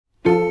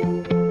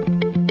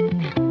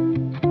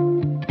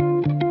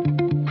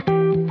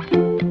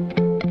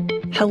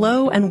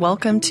Hello and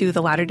welcome to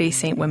the Latter-day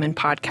Saint Women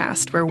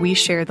podcast, where we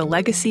share the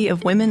legacy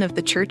of women of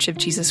the Church of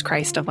Jesus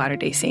Christ of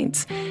Latter-day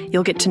Saints.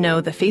 You'll get to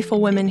know the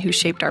faithful women who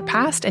shaped our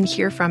past and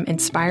hear from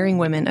inspiring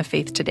women of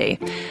faith today.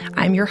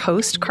 I'm your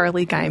host,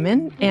 Carly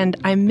Guyman, and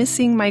I'm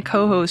missing my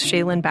co-host,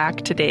 Shaylin,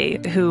 back today,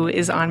 who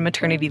is on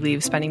maternity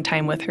leave spending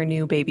time with her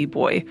new baby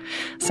boy.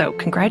 So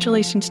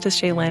congratulations to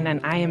Shaylin,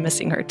 and I am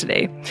missing her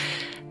today.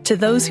 To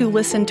those who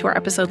listened to our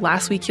episode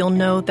last week, you'll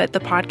know that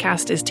the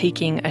podcast is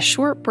taking a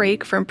short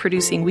break from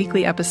producing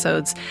weekly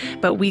episodes,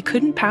 but we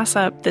couldn't pass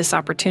up this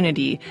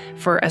opportunity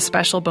for a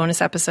special bonus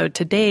episode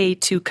today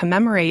to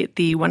commemorate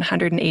the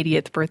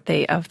 180th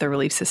birthday of the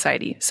Relief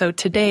Society. So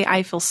today,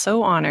 I feel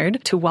so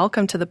honored to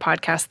welcome to the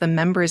podcast the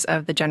members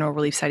of the General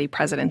Relief Society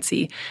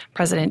presidency,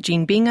 President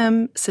Jean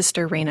Bingham,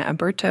 Sister Reina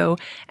Alberto,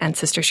 and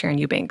Sister Sharon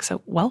Eubank.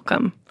 So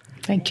welcome.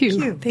 Thank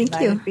you. Thank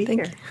you.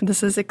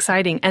 This is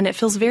exciting. And it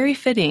feels very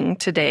fitting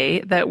today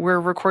that we're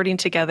recording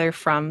together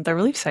from the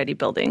Relief Society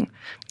building,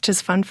 which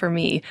is fun for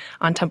me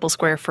on Temple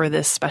Square for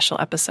this special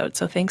episode.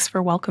 So thanks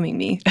for welcoming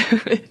me.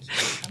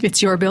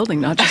 It's your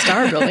building, not just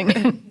our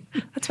building.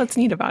 That's what's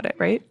neat about it,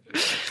 right?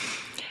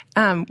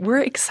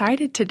 We're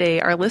excited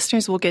today. Our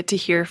listeners will get to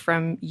hear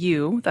from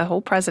you, the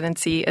whole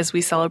presidency, as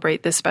we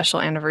celebrate this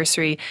special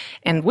anniversary.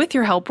 And with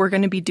your help, we're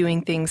going to be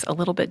doing things a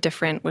little bit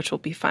different, which will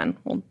be fun.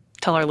 We'll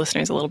tell our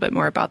listeners a little bit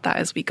more about that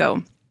as we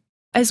go.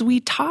 As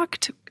we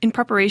talked in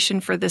preparation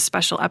for this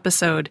special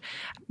episode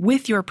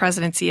with your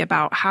presidency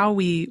about how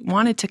we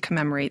wanted to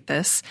commemorate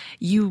this,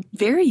 you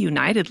very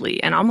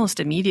unitedly and almost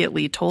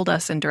immediately told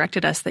us and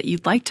directed us that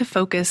you'd like to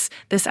focus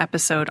this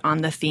episode on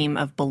the theme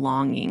of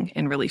belonging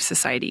in Relief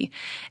Society.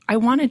 I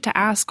wanted to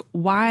ask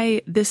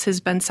why this has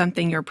been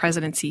something your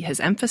presidency has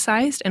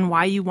emphasized and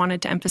why you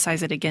wanted to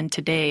emphasize it again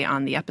today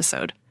on the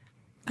episode.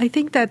 I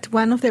think that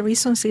one of the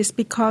reasons is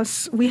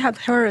because we have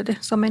heard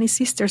so many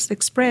sisters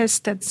express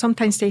that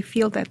sometimes they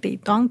feel that they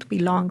don't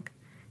belong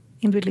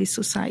in Relief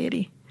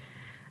Society.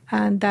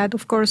 And that,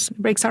 of course,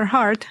 breaks our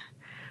heart.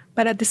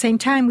 But at the same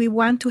time, we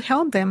want to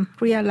help them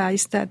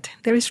realize that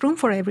there is room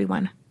for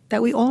everyone,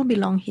 that we all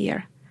belong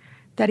here,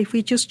 that if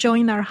we just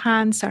join our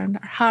hands and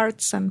our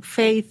hearts and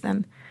faith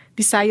and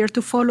desire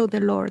to follow the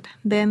Lord,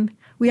 then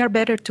we are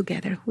better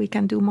together. We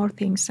can do more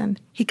things,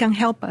 and He can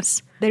help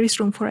us. There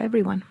is room for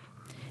everyone.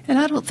 And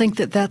I don't think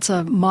that that's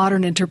a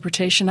modern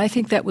interpretation. I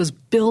think that was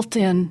built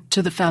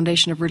into the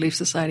foundation of Relief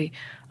Society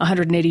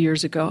 180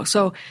 years ago.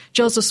 So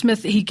Joseph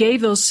Smith, he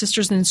gave those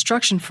sisters an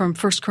instruction from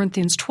 1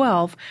 Corinthians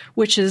 12,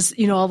 which is,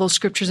 all those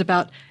scriptures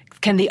about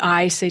can the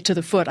eye say to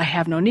the foot, I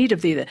have no need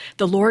of thee?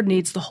 The Lord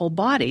needs the whole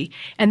body.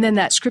 And then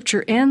that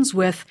scripture ends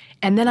with,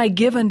 and then I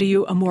give unto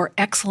you a more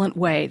excellent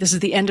way. This is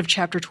the end of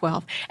chapter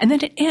 12. And then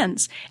it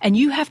ends. And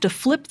you have to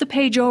flip the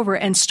page over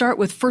and start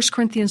with 1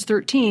 Corinthians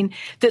 13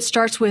 that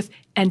starts with,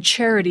 and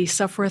charity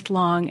suffereth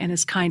long and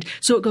is kind.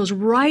 So it goes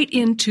right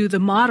into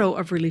the motto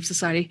of Relief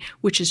Society,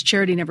 which is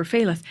charity never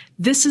faileth.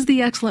 This is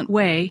the excellent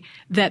way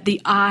that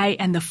the eye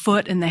and the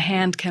foot and the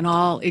hand can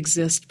all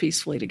exist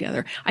peacefully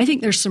together. I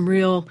think there's some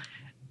real,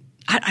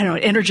 I don't know,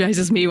 it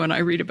energizes me when I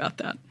read about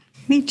that.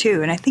 Me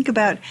too. And I think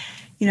about,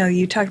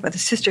 you talked about the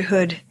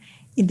sisterhood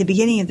in the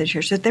beginning of the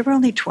church, that there were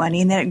only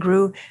 20, and then it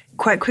grew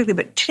quite quickly.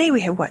 But today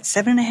we have,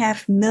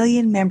 7.5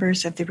 million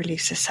members of the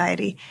Relief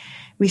Society.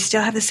 We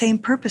still have the same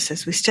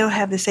purposes. We still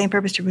have the same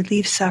purpose to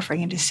relieve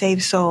suffering and to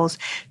save souls,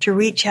 to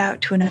reach out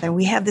to another.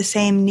 We have the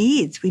same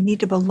needs. We need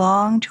to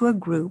belong to a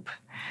group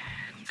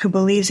who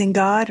believes in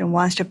God and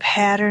wants to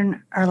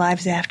pattern our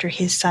lives after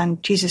His Son,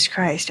 Jesus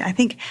Christ. I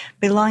think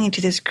belonging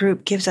to this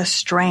group gives us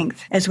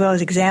strength as well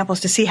as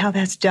examples to see how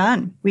that's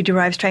done. We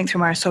derive strength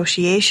from our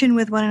association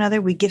with one another.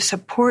 We give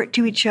support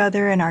to each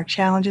other in our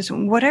challenges,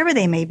 whatever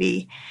they may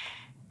be.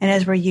 And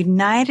as we're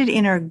united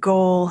in our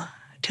goal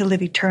to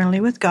live eternally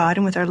with God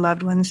and with our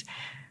loved ones,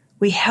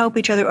 we help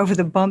each other over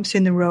the bumps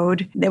in the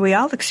road that we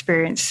all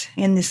experience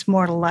in this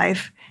mortal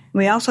life.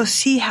 We also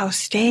see how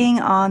staying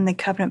on the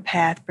covenant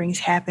path brings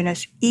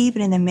happiness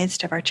even in the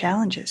midst of our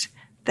challenges.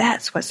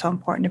 That's what's so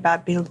important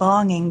about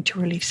belonging to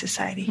Relief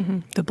Society. Mm-hmm.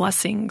 The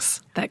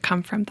blessings that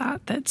come from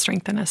that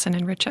strengthen us and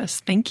enrich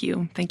us. Thank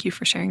you. Thank you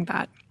for sharing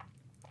that.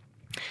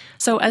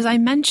 So as I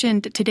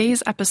mentioned,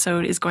 today's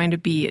episode is going to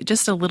be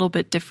just a little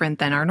bit different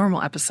than our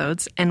normal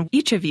episodes. And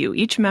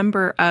each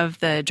member of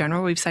the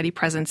General Relief Society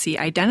presidency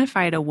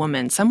identified a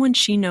woman, someone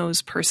she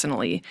knows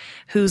personally,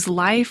 whose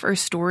life or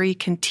story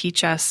can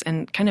teach us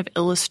and kind of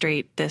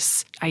illustrate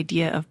this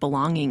idea of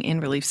belonging in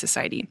Relief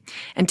Society.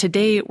 And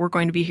today we're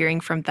going to be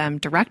hearing from them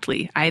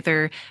directly,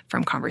 either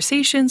from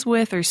conversations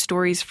with or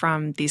stories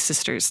from these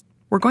sisters.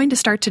 We're going to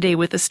start today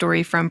with a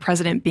story from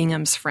President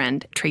Bingham's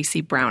friend,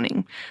 Tracy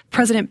Browning.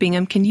 President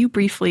Bingham, can you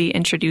briefly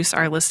introduce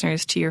our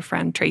listeners to your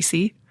friend,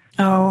 Tracy?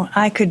 Oh,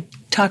 I could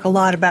talk a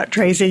lot about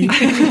Tracy.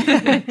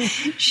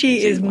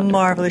 She is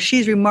marvelous.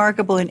 She's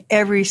remarkable in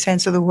every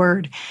sense of the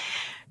word.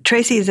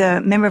 Tracy is a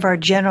member of our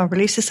General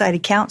Relief Society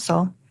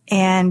Council,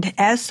 and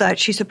as such,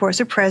 she supports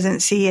the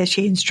presidency as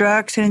she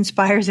instructs and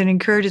inspires and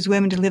encourages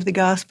women to live the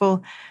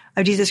gospel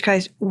of Jesus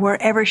Christ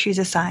wherever she's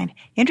assigned.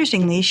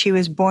 Interestingly, she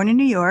was born in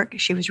New York.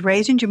 She was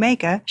raised in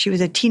Jamaica. She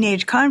was a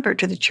teenage convert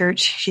to the church.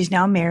 She's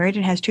now married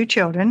and has 2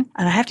 children.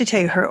 And I have to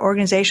tell you, her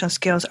organizational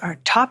skills are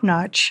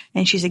top-notch,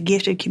 and she's a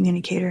gifted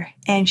communicator.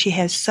 And she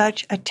has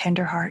such a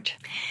tender heart.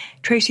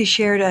 Tracy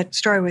shared a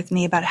story with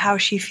me about how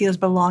she feels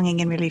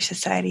belonging in Relief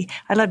Society.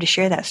 I'd love to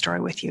share that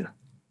story with you.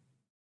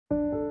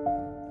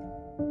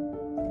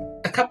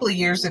 A couple of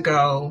years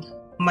ago,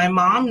 my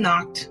mom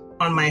knocked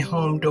on my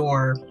home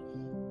door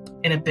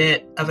in a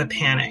bit of a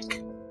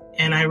panic.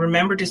 And I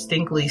remember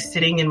distinctly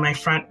sitting in my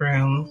front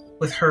room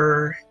with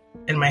her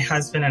and my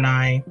husband and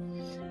I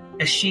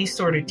as she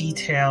sort of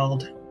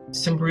detailed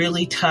some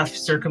really tough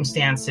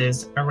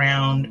circumstances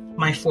around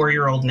my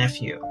 4-year-old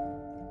nephew.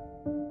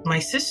 My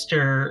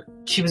sister,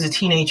 she was a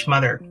teenage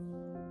mother.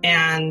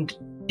 And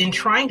in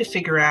trying to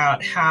figure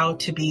out how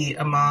to be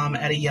a mom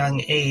at a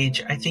young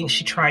age, I think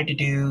she tried to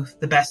do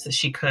the best that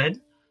she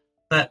could.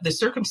 But the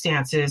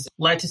circumstances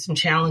led to some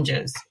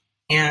challenges.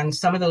 And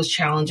some of those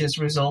challenges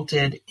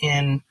resulted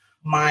in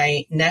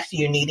my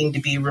nephew needing to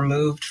be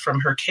removed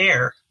from her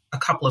care a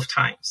couple of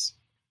times.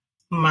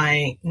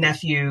 My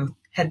nephew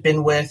had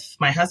been with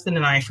my husband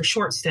and I for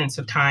short stints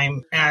of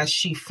time as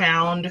she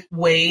found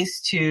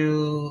ways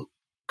to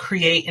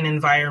create an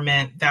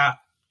environment that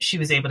she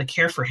was able to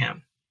care for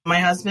him. My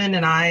husband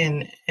and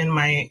I and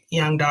my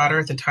young daughter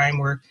at the time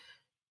were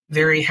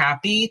very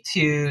happy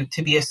to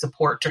be a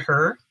support to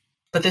her.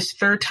 But this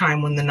third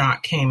time when the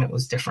knock came, it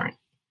was different.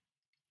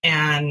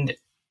 And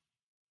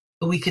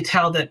we could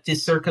tell that the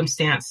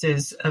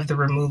circumstances of the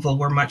removal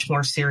were much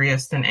more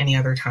serious than any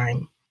other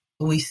time.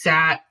 We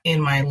sat in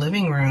my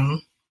living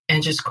room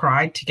and just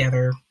cried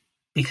together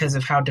because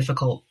of how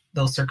difficult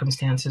those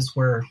circumstances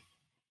were.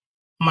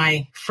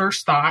 My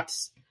first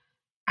thoughts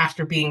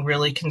after being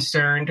really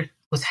concerned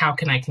was, how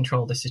can I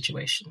control the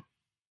situation?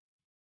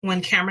 When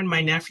Cameron,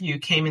 my nephew,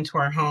 came into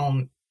our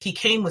home, he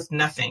came with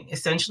nothing.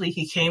 Essentially,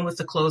 he came with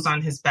the clothes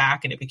on his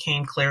back, and it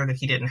became clear that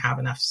he didn't have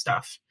enough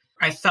stuff.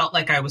 I felt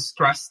like I was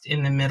thrust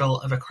in the middle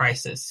of a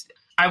crisis.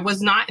 I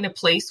was not in a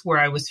place where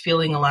I was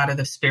feeling a lot of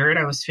the Spirit.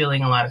 I was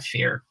feeling a lot of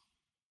fear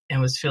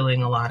and was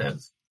feeling a lot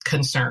of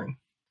concern.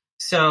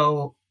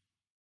 So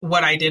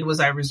what I did was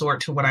I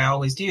resort to what I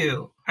always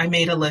do. I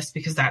made a list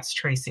because that's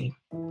Tracy.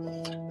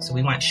 So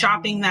we went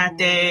shopping that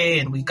day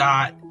and we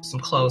got some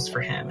clothes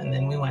for him. And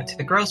then we went to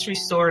the grocery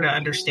store to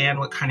understand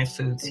what kind of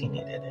foods he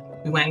needed.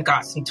 And we went and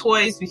got some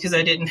toys because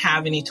I didn't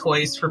have any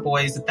toys for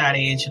boys at that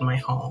age in my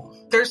home.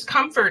 There's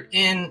comfort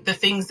in the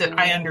things that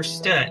I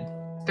understood.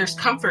 There's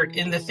comfort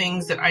in the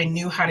things that I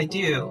knew how to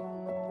do.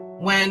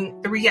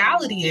 When the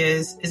reality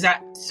is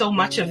that so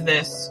much of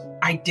this,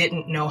 I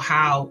didn't know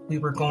how we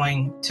were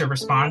going to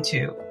respond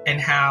to and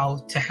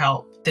how to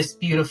help this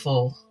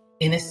beautiful,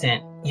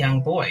 innocent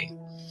young boy.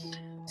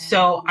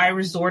 So I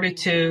resorted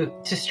to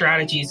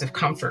strategies of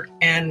comfort,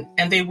 and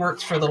they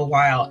worked for a little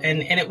while.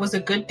 And it was a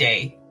good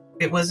day.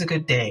 It was a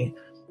good day.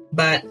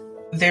 But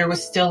there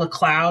was still a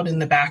cloud in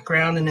the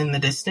background and in the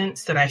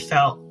distance that I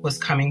felt was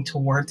coming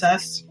towards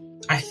us.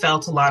 I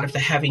felt a lot of the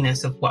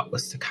heaviness of what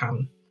was to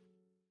come.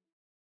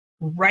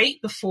 Right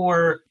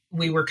before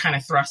we were kind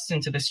of thrust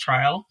into this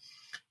trial,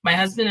 my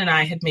husband and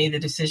I had made the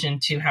decision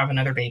to have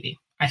another baby.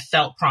 I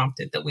felt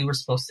prompted that we were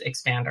supposed to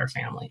expand our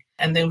family.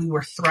 And then we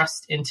were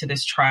thrust into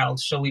this trial.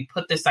 So we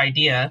put this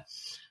idea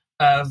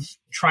of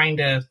trying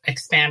to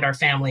expand our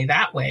family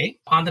that way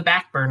on the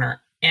back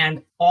burner.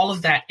 And all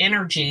of that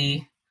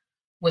energy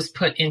was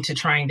put into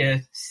trying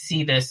to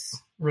see this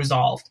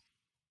resolved.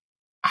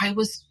 I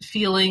was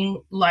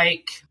feeling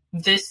like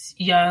this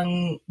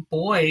young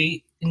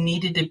boy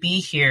needed to be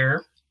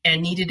here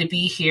and needed to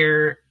be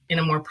here in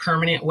a more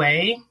permanent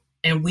way.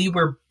 And we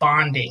were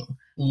bonding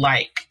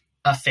like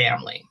a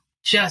family,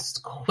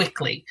 just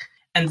quickly.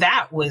 And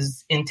that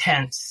was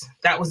intense.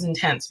 That was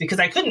intense because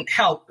I couldn't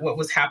help what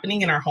was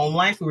happening in our home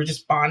life. We were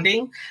just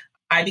bonding.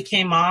 I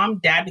became mom,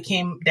 dad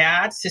became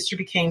dad, sister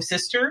became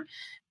sister.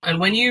 And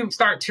when you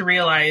start to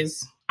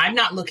realize I'm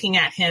not looking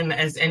at him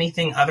as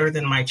anything other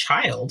than my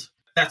child,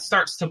 that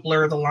starts to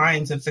blur the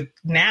lines of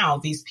now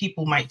these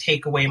people might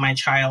take away my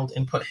child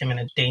and put him in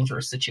a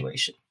dangerous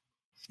situation.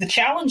 The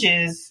challenge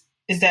is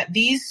that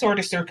these sort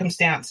of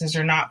circumstances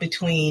are not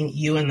between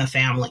you and the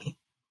family.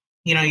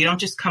 You know, you don't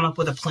just come up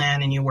with a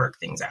plan and you work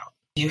things out.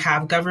 You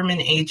have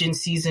government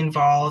agencies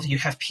involved. You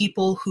have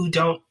people who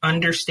don't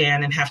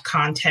understand and have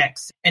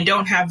context and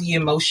don't have the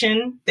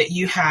emotion that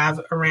you have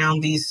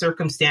around these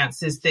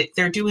circumstances. That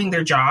they're doing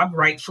their job,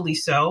 rightfully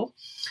so.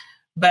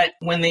 But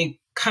when they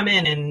come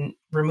in and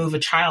remove a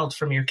child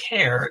from your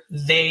care,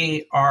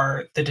 they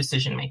are the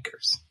decision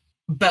makers.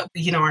 But,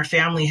 you know, our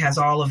family has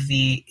all of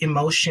the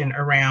emotion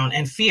around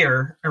and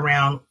fear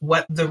around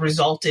what the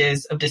result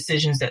is of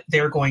decisions that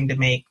they're going to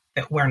make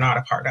that we're not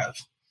a part of.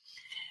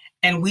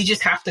 And we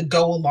just have to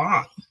go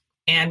along.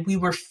 And we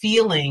were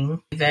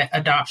feeling that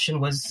adoption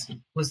was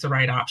the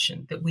right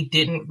option, that we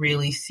didn't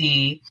really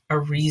see a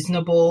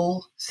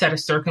reasonable set of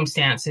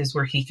circumstances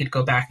where he could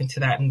go back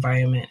into that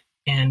environment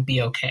and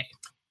be okay.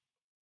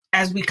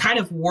 As we kind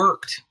of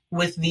worked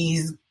with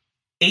these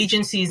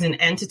agencies and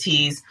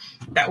entities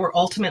that were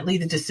ultimately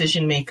the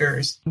decision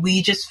makers.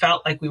 We just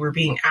felt like we were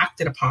being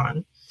acted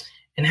upon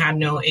and had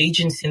no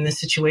agency in the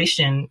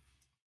situation.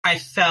 I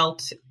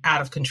felt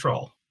out of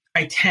control.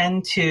 I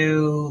tend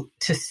to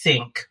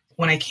sink.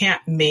 When I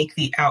can't make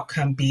the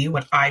outcome be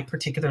what I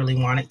particularly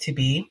want it to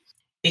be,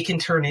 it can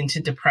turn into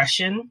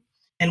depression.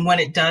 And when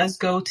it does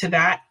go to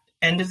that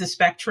end of the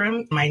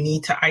spectrum, my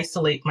need to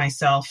isolate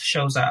myself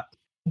shows up.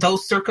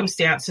 Those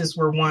circumstances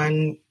were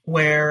one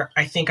where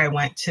I think I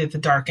went to the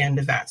dark end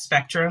of that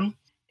spectrum,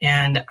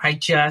 and I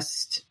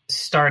just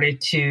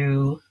started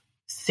to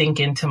sink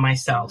into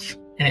myself,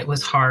 and it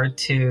was hard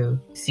to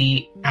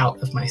see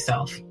out of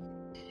myself.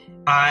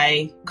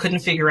 I couldn't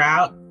figure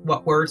out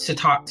what words to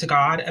talk to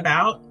God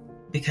about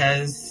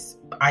because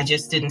I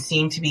just didn't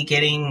seem to be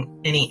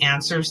getting any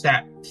answers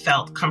that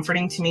felt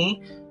comforting to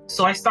me,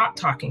 so I stopped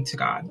talking to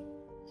God.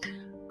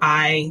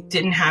 I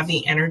didn't have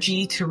the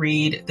energy to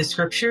read the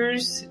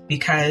scriptures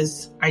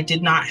because I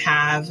did not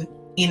have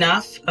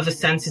enough of a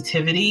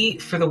sensitivity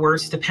for the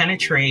words to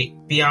penetrate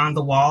beyond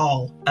the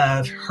wall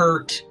of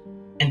hurt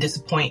and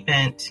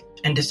disappointment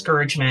and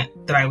discouragement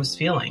that I was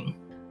feeling.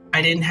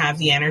 I didn't have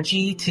the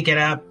energy to get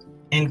up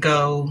and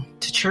go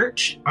to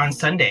church on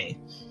Sunday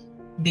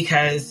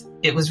because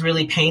it was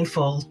really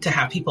painful to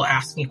have people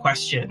ask me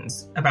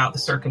questions about the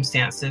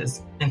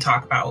circumstances and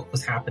talk about what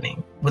was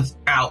happening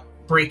without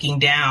breaking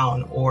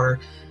down or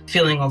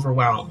feeling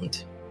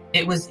overwhelmed.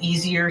 It was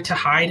easier to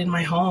hide in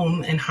my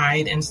home and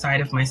hide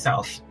inside of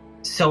myself.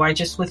 So I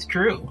just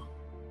withdrew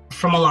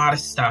from a lot of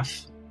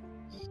stuff.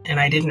 And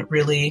I didn't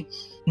really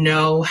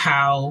know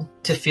how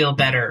to feel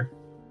better.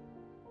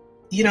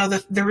 You know,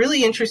 the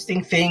really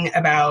interesting thing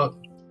about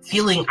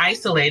feeling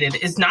isolated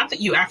is not that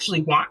you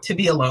actually want to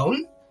be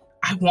alone.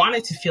 I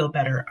wanted to feel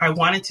better. I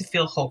wanted to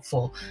feel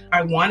hopeful.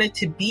 I wanted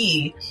to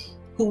be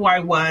who I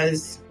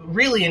was,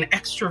 really an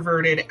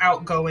extroverted,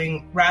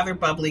 outgoing, rather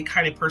bubbly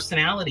kind of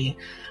personality.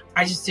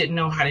 I just didn't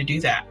know how to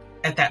do that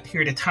at that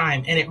period of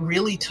time. And it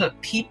really took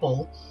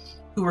people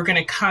who were going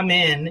to come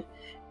in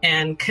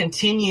and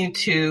continue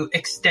to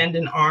extend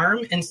an arm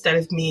instead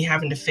of me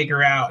having to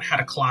figure out how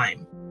to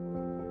climb.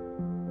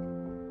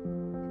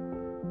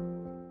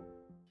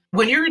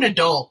 When you're an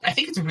adult, I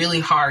think it's really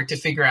hard to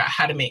figure out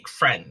how to make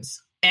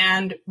friends.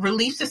 And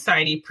Relief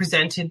Society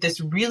presented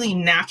this really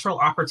natural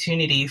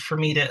opportunity for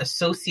me to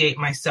associate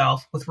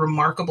myself with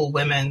remarkable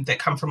women that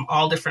come from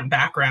all different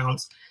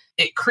backgrounds.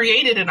 It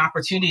created an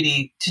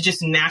opportunity to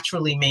just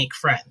naturally make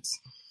friends.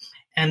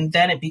 And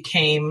then it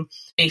became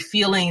a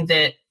feeling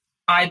that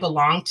I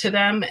belonged to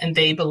them and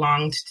they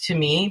belonged to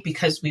me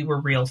because we were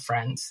real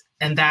friends.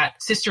 And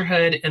that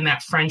sisterhood and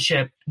that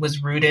friendship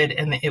was rooted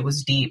and it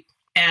was deep.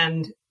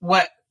 And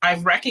what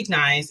I've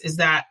recognized is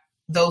that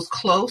those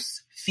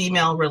close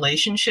female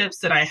relationships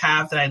that I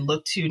have that I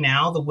look to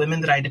now, the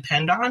women that I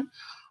depend on,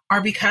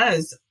 are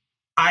because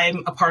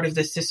I'm a part of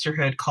this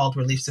sisterhood called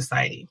Relief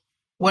Society.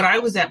 When I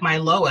was at my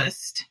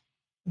lowest,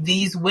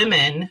 these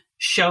women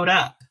showed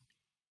up.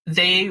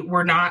 They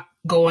were not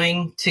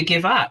going to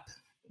give up.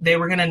 They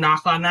were going to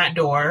knock on that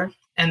door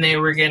and they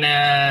were going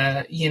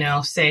to,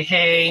 say,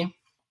 hey,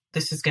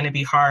 this is going to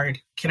be hard.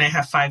 Can I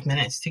have 5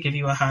 minutes to give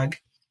you a hug?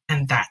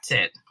 And that's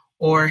it.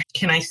 Or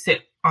can I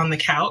sit on the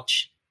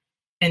couch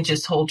and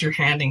just hold your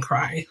hand and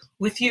cry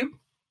with you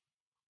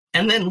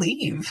and then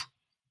leave?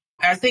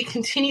 As they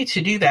continue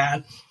to do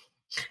that,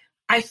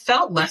 I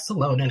felt less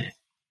alone in it.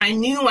 I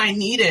knew I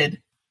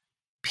needed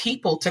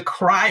people to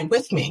cry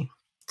with me,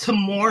 to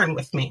mourn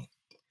with me,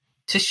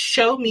 to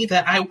show me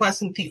that I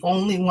wasn't the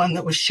only one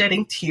that was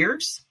shedding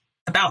tears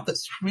about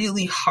this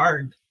really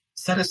hard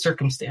set of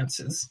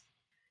circumstances.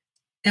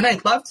 And I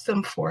loved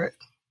them for it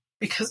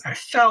because I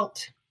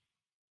felt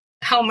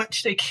how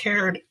much they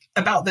cared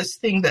about this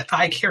thing that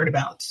I cared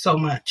about so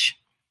much.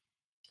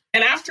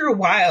 And after a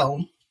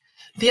while,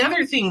 the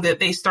other thing that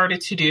they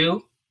started to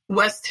do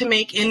was to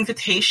make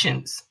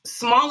invitations,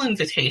 small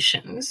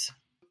invitations.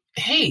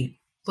 Hey,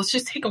 let's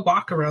just take a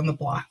walk around the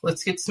block.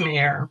 Let's get some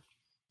air.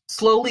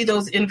 Slowly,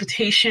 those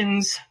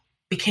invitations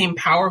became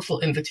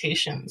powerful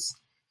invitations.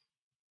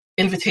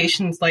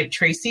 Invitations like,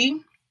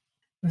 Tracy,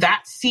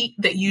 that seat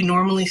that you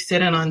normally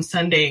sit in on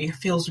Sunday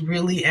feels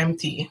really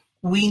empty.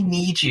 We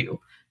need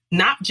you.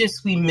 Not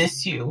just we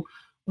miss you,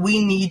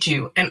 we need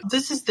you. And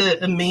this is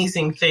the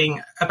amazing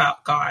thing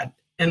about God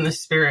and the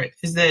Spirit,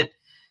 is that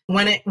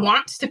when it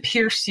wants to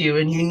pierce you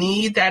and you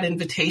need that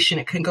invitation,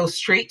 it can go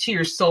straight to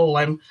your soul.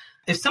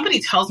 If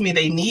somebody tells me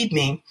they need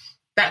me,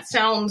 that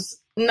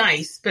sounds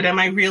nice, but am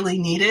I really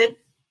needed?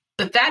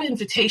 But that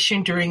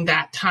invitation during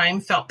that time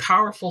felt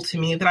powerful to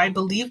me, that I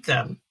believed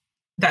them,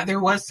 that there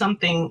was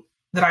something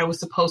that I was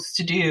supposed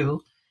to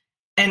do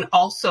and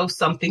also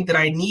something that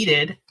I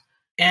needed.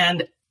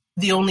 And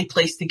the only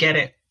place to get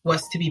it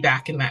was to be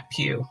back in that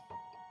pew.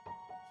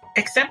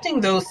 Accepting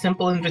those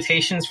simple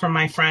invitations from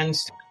my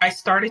friends, I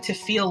started to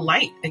feel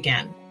light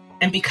again.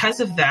 And because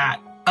of that,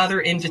 other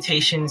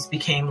invitations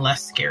became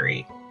less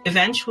scary.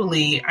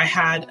 Eventually, I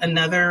had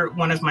another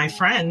one of my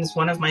friends,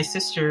 one of my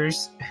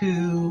sisters,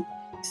 who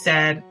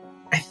said,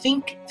 I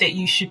think that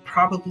you should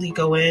probably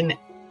go in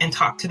and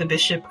talk to the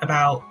bishop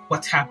about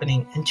what's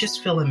happening and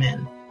just fill him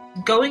in.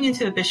 Going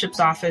into the bishop's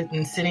office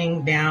and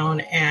sitting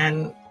down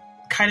and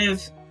kind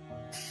of,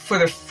 for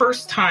the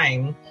first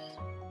time,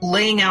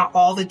 laying out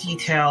all the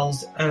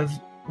details of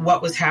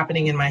what was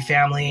happening in my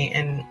family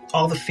and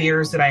all the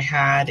fears that I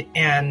had,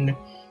 and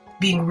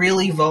being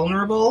really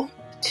vulnerable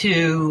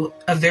to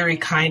a very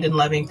kind and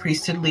loving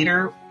priesthood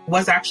leader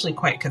was actually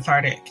quite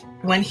cathartic.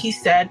 When he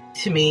said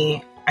to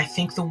me, I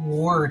think the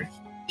ward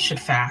should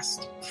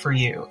fast for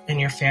you and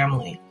your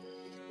family,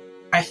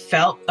 I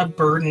felt a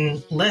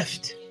burden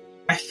lift.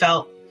 I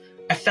felt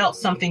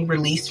something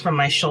released from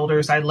my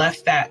shoulders. I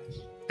left that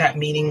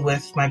meeting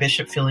with my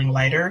bishop feeling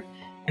lighter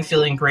and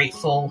feeling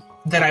grateful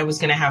that I was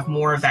going to have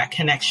more of that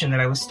connection that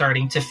I was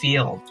starting to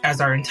feel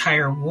as our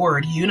entire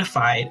ward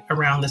unified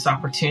around this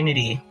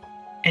opportunity.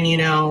 And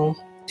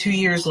 2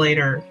 years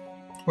later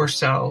or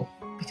so,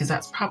 because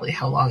that's probably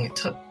how long it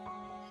took,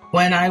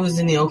 when I was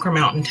in the Ochre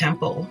Mountain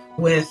Temple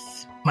with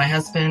my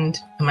husband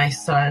and my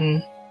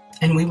son,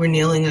 and we were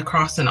kneeling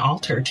across an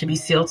altar to be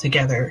sealed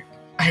together,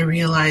 I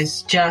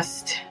realized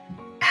just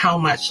how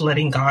much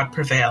letting God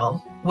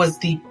prevail was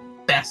the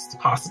best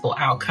possible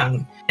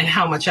outcome, and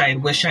how much I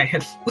wish I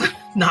had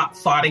not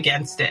fought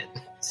against it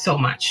so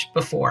much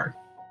before.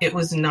 It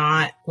was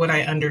not what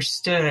I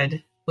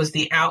understood was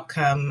the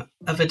outcome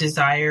of a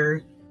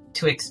desire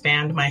to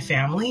expand my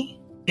family.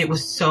 It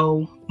was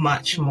so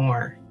much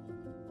more.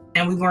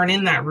 And we weren't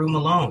in that room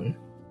alone.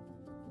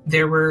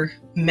 There were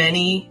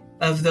many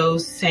of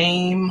those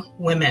same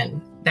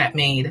women that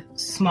made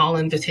small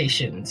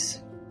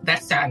invitations,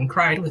 that sat and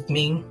cried with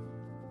me,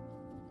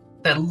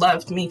 that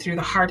loved me through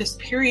the hardest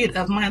period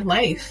of my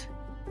life,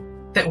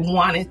 that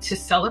wanted to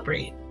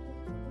celebrate,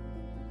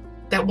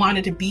 that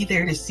wanted to be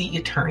there to see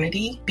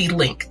eternity be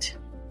linked.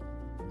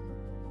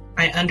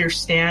 I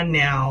understand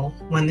now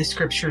when the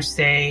scriptures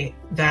say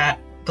that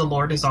the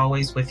Lord is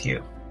always with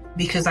you,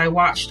 because I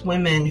watched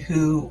women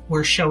who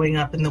were showing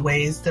up in the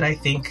ways that I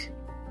think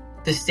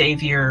the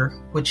Savior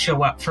would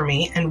show up for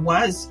me, and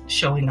was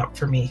showing up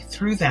for me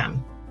through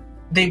them.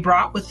 They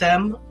brought with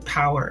them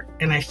power,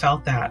 and I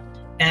felt that.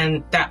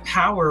 And that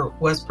power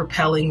was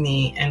propelling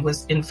me and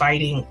was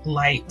inviting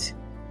light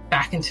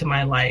back into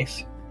my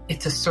life.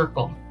 It's a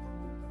circle.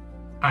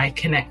 I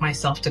connect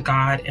myself to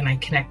God, and I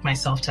connect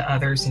myself to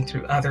others, and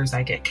through others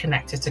I get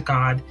connected to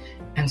God,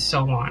 and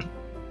so on.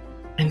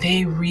 And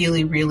they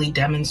really, really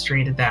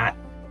demonstrated that.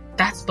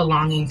 That's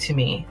belonging to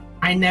me.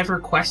 I never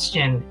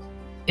questioned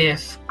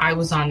if I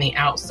was on the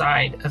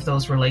outside of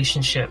those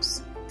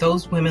relationships.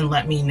 Those women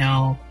let me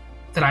know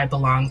that I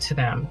belonged to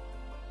them.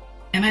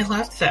 And I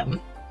loved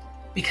them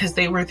because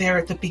they were there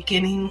at the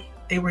beginning,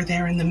 they were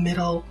there in the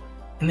middle,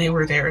 and they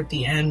were there at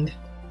the end.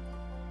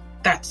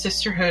 That's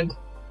sisterhood.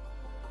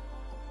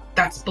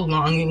 That's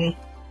belonging.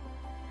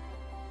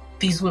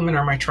 These women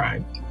are my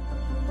tribe.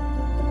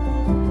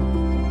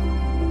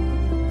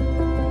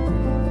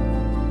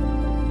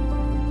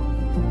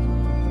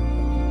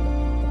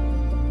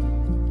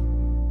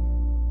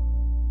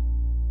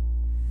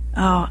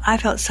 Oh, I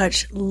felt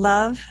such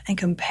love and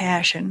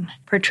compassion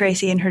for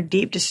Tracy in her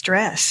deep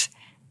distress.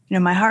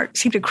 My heart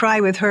seemed to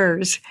cry with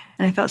hers,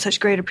 and I felt such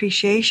great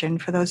appreciation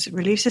for those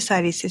Relief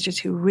Society sisters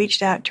who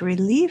reached out to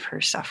relieve her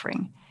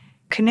suffering.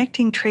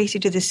 Connecting Tracy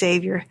to the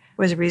Savior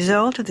was a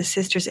result of the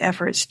sisters'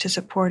 efforts to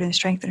support and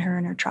strengthen her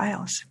in her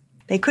trials.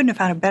 They couldn't have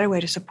found a better way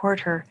to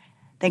support her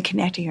than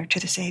connecting her to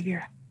the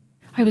Savior.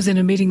 I was in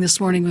a meeting this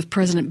morning with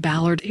President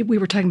Ballard. We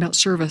were talking about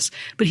service,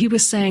 but he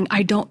was saying,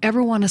 I don't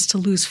ever want us to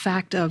lose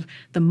fact of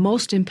the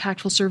most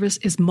impactful service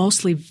is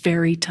mostly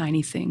very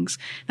tiny things.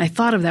 And I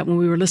thought of that when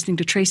we were listening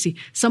to Tracy.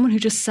 Someone who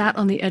just sat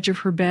on the edge of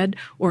her bed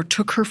or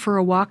took her for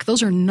a walk,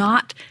 those are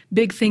not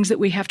big things that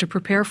we have to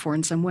prepare for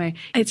in some way.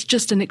 It's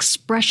just an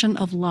expression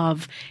of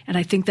love. And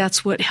I think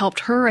that's what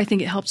helped her. I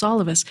think it helps all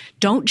of us.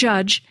 Don't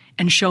judge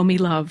and show me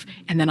love,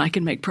 and then I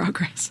can make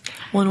progress.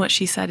 Well, and what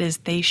she said is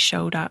they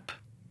showed up.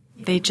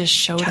 They just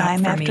showed up for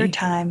me. Time after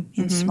time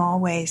in small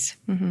ways.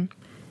 Mm-hmm.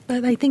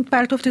 But I think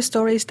part of the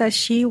story is that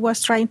she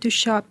was trying to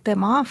shut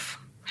them off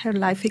her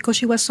life because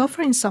she was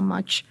suffering so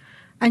much.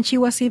 And she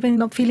was even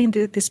not feeling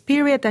the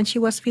spirit, and she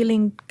was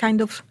feeling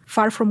kind of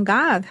far from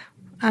God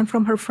and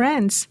from her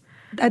friends.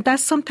 And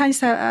that's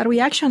sometimes a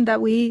reaction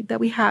that we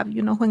have,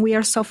 when we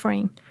are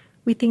suffering.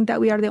 We think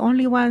that we are the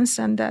only ones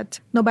and that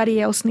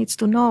nobody else needs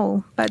to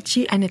know.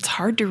 And it's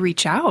hard to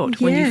reach out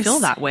when you feel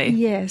that way.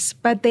 Yes,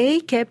 but they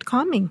kept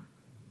coming.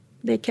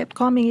 They kept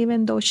coming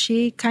even though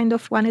she kind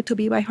of wanted to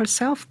be by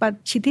herself, but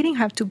she didn't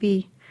have to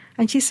be.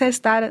 And she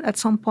says that at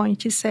some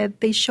point. She said,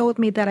 they showed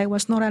me that I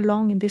was not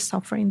alone in this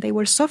suffering. They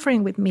were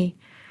suffering with me.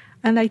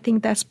 And I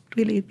think that's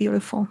really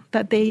beautiful,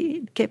 that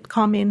they kept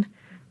coming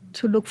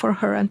to look for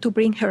her and to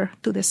bring her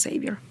to the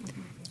Savior.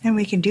 And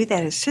we can do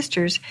that as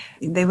sisters.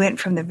 They went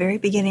from the very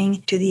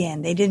beginning to the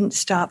end. They didn't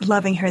stop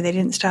loving her. They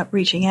didn't stop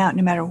reaching out,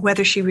 no matter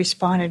whether she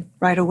responded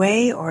right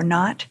away or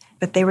not.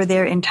 But they were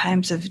there in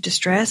times of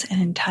distress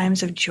and in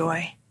times of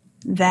joy.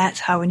 That's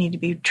how we need to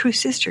be true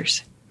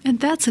sisters. And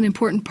that's an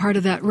important part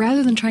of that.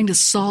 Rather than trying to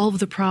solve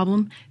the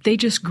problem, they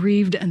just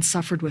grieved and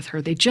suffered with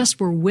her. They just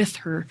were with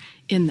her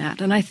in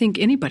that. And I think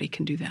anybody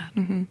can do that.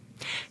 Mm-hmm.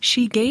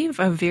 She gave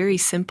a very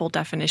simple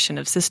definition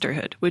of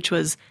sisterhood, which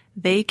was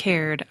they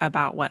cared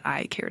about what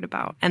I cared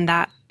about. And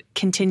that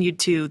continued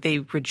to, they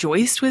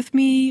rejoiced with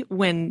me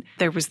when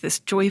there was this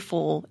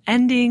joyful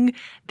ending.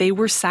 They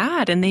were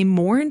sad and they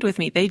mourned with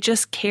me. They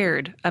just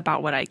cared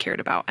about what I cared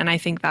about. And I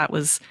think that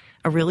was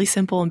a really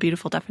simple and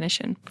beautiful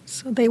definition.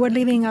 So they were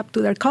living up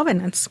to their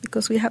covenants,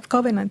 because we have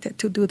covenanted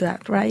to do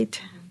that,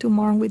 right? To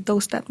mourn with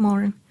those that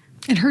mourn.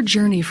 And her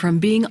journey from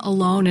being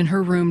alone in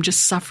her room,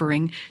 just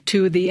suffering,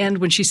 to the end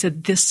when she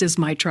said, "This is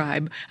my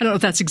tribe." I don't know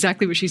if that's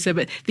exactly what she said,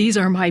 but these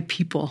are my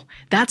people.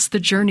 That's the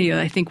journey that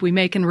I think we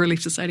make, and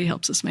Relief Society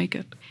helps us make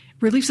it.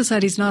 Relief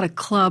Society is not a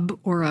club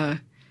or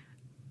a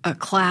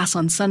class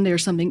on Sunday or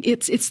something.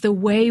 It's the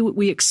way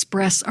we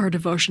express our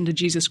devotion to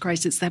Jesus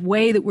Christ. It's that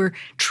way that we're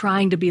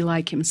trying to be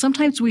like him.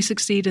 Sometimes we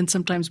succeed and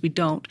sometimes we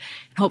don't.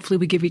 And hopefully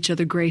we give each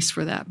other grace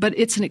for that. But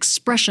it's an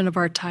expression of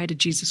our tie to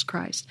Jesus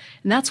Christ.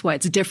 And that's why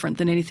it's different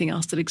than anything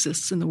else that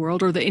exists in the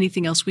world or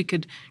anything else we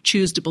could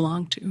choose to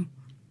belong to.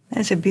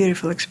 That's a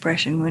beautiful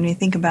expression when you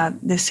think about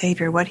the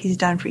Savior, what he's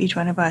done for each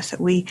one of us,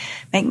 that we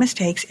make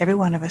mistakes, every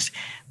one of us,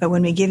 but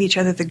when we give each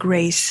other the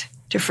grace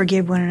to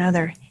forgive one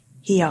another,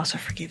 he also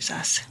forgives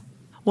us.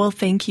 Well,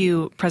 thank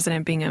you,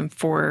 President Bingham,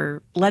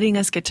 for letting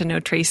us get to know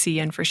Tracy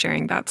and for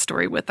sharing that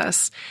story with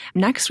us.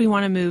 Next, we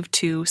want to move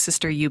to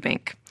Sister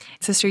Eubank.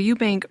 Sister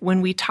Eubank,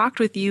 when we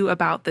talked with you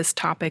about this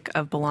topic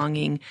of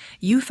belonging,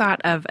 you thought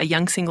of a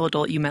young single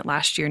adult you met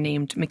last year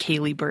named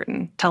McKaylee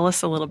Burton. Tell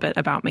us a little bit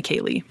about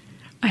McKaylee.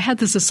 I had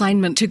this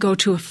assignment to go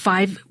to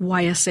 5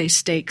 YSA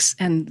stakes,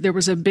 and there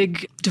was a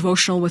big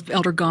devotional with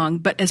Elder Gong.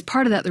 But as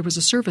part of that, there was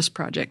a service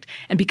project.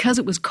 And because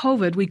it was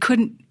COVID, we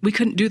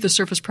couldn't do the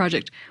service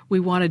project we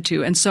wanted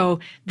to. And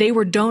so they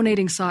were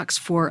donating socks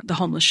for the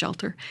homeless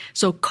shelter.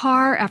 So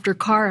car after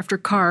car after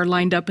car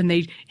lined up, and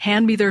they'd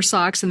hand me their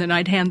socks, and then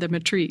I'd hand them a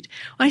treat.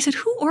 And I said,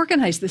 "Who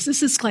organized this?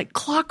 This is like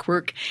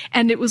clockwork."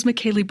 And it was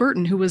McKaylee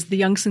Burton, who was the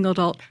young single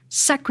adult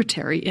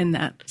secretary in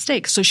that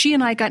stake. So she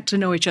and I got to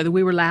know each other.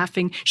 We were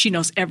laughing. She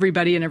knows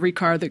everybody in every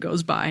car that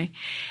goes by.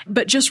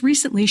 But just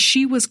recently,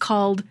 she was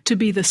called to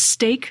be the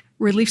Stake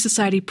Relief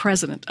Society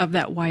president of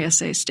that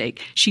YSA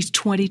stake. She's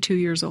 22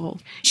 years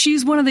old.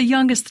 She's one of the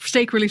youngest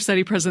Stake Relief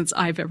Society presidents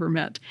I've ever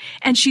met.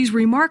 And she's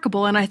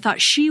remarkable, and I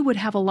thought she would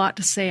have a lot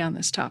to say on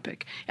this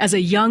topic as a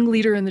young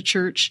leader in the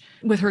church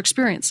with her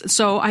experience.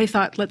 So I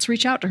thought, let's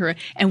reach out to her,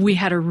 and we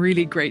had a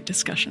really great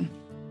discussion.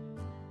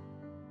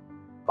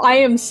 I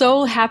am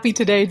so happy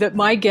today that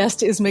my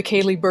guest is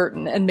McKaylee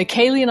Burton. And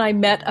McKaylee and I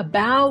met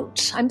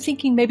about, I'm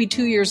thinking maybe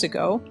 2 years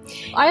ago.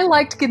 I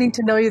liked getting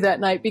to know you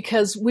that night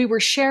because we were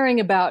sharing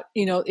about,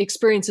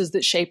 experiences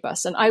that shape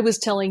us. And I was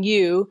telling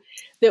you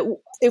that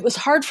it was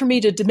hard for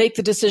me to make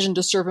the decision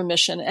to serve a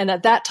mission. And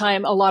at that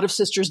time, a lot of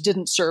sisters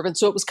didn't serve. And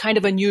so it was kind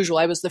of unusual.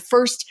 I was the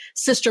first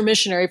sister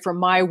missionary from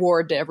my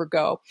ward to ever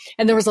go.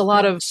 And there was a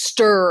lot of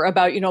stir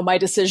about, my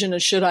decision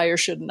of should I or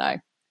shouldn't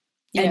I?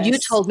 And you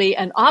told me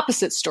an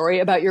opposite story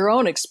about your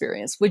own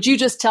experience. Would you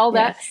just tell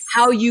that,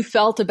 how you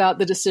felt about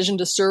the decision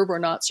to serve or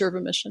not serve a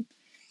mission?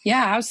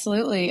 Yeah,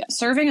 absolutely.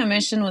 Serving a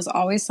mission was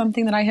always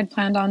something that I had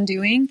planned on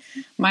doing.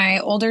 My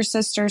older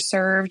sister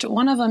served,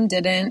 one of them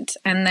didn't,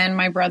 and then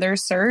my brother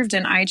served,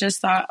 and I just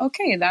thought,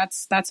 okay,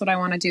 that's what I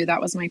want to do. That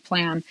was my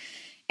plan.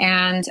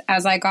 And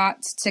as I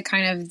got to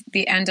kind of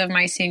the end of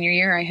my senior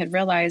year, I had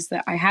realized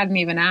that I hadn't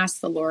even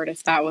asked the Lord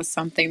if that was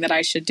something that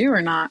I should do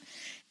or not.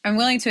 I'm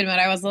willing to admit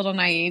I was a little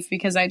naive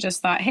because I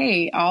just thought,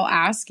 hey, I'll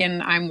ask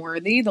and I'm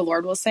worthy. The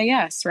Lord will say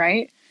yes,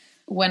 right?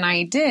 When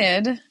I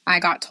did, I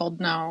got told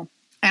no.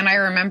 And I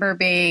remember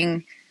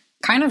being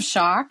kind of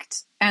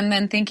shocked and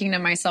then thinking to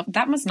myself,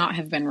 that must not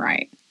have been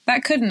right.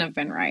 That couldn't have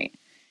been right.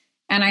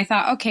 And I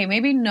thought, okay,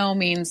 maybe no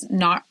means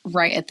not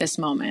right at this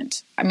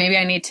moment. Maybe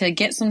I need to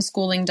get some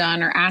schooling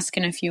done or ask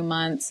in a few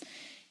months.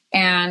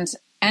 And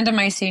end of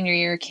my senior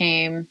year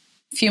came.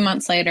 A few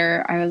months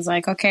later, I was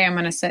like, okay, I'm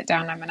going to sit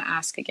down. I'm going to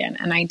ask again.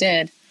 And I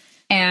did.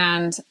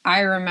 And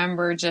I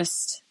remember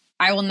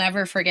I will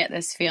never forget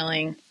this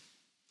feeling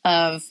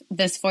of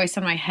this voice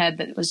in my head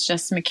that was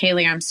just,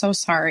 McKaylee, I'm so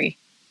sorry,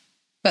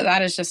 but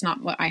that is just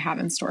not what I have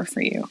in store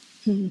for you.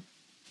 Mm-hmm.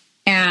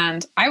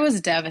 And I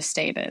was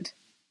devastated,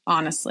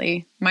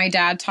 honestly. My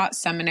dad taught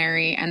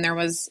seminary, and there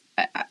was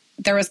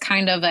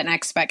kind of an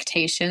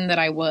expectation that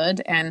I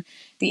would, and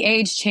the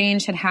age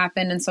change had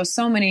happened. And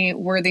so many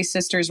worthy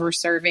sisters were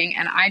serving,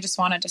 and I just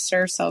wanted to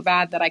serve so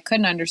bad that I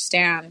couldn't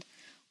understand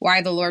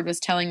why the Lord was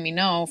telling me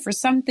no for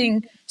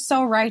something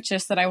so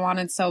righteous that I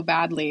wanted so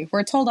badly.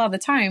 We're told all the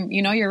time,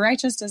 your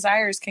righteous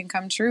desires can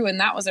come true. And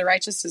that was a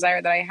righteous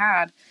desire that I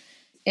had.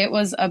 It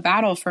was a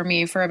battle for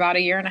me for about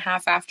 1.5 years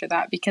after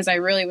that, because I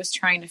really was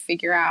trying to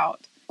figure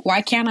out,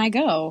 why can't I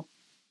go?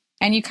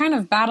 And you kind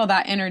of battle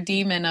that inner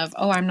demon of,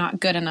 oh, I'm not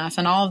good enough,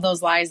 and all of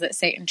those lies that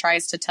Satan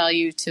tries to tell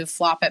you to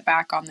flop it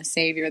back on the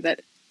Savior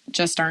that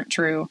just aren't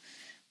true.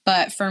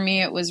 But for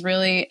me, it was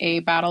really a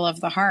battle of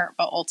the heart.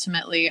 But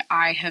ultimately,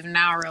 I have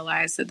now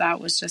realized that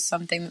that was just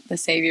something that the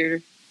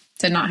Savior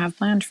did not have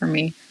planned for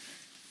me.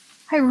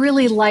 I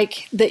really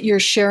like that you're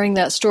sharing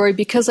that story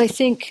because I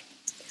think,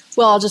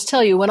 well, I'll just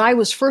tell you, when I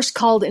was first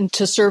called in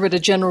to serve at a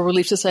General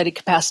Relief Society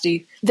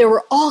capacity, there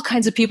were all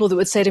kinds of people that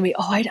would say to me,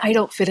 I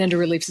don't fit into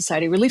Relief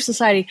Society. Relief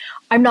Society,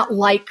 I'm not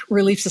like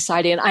Relief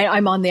Society, and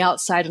I'm on the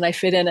outside and I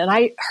fit in. And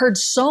I heard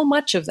so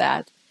much of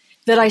that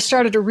I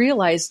started to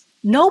realize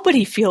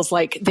nobody feels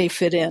like they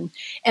fit in.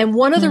 And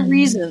one of the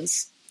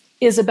reasons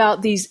is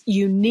about these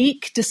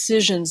unique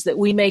decisions that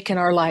we make in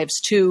our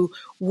lives to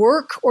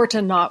work or to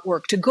not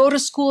work, to go to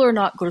school or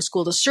not go to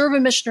school, to serve a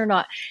mission or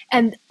not.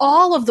 And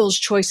all of those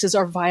choices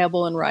are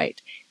viable and right,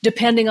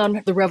 depending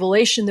on the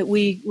revelation that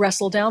we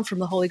wrestle down from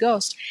the Holy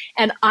Ghost.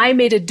 And I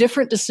made a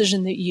different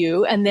decision than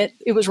you, and that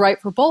it was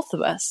right for both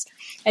of us.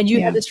 And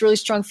you had this really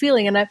strong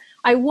feeling. And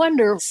I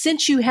wonder,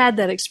 since you had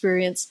that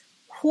experience,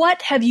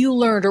 what have you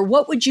learned, or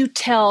what would you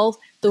tell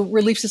the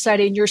Relief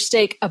Society in your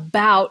stake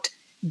about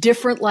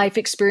different life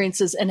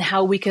experiences and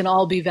how we can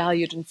all be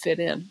valued and fit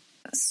in?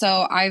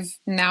 So I've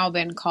now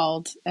been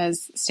called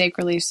as Stake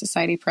Relief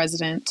Society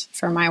president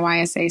for my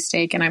YSA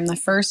stake, and I'm the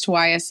first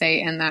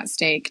YSA in that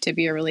stake to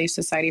be a Relief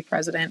Society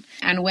president.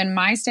 And when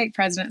my stake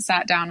president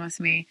sat down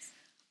with me,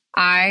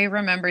 I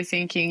remember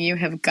thinking, you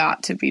have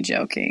got to be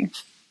joking.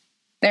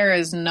 There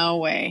is no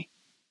way.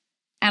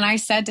 And I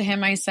said to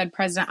him, I said,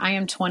 President, I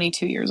am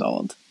 22 years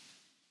old.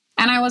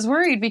 And I was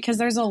worried because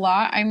there's a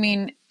lot,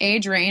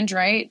 age range,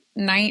 right?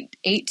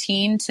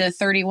 18 to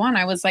 31.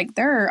 I was like,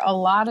 there are a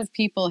lot of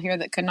people here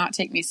that could not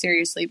take me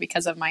seriously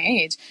because of my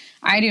age.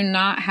 I do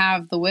not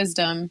have the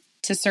wisdom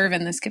to serve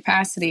in this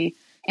capacity.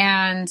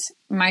 And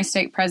my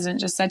stake president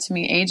just said to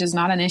me, age is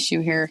not an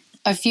issue here.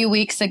 A few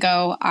weeks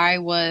ago, I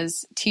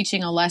was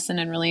teaching a lesson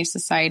in Relief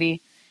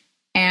Society.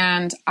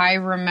 And I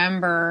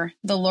remember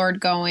the Lord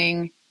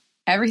going,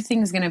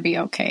 everything's going to be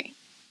okay.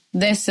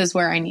 This is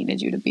where I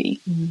needed you to be.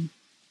 Mm-hmm.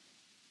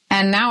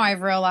 And now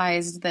I've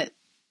realized that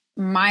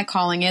my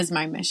calling is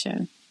my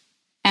mission.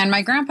 And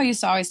my grandpa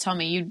used to always tell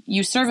me,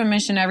 you serve a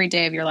mission every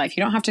day of your life.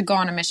 You don't have to go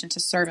on a mission to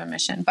serve a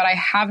mission. But I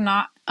have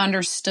not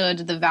understood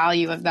the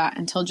value of that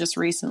until just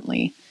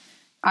recently.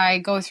 I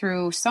go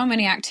through so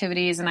many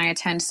activities and I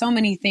attend so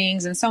many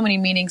things and so many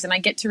meetings, and I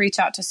get to reach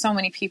out to so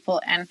many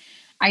people. And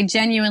I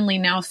genuinely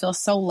now feel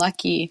so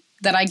lucky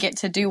that I get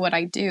to do what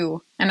I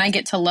do, and I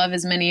get to love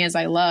as many as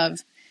I love.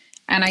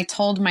 And I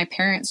told my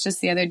parents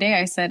just the other day,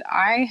 I said,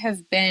 I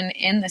have been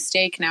in the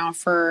stake now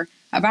for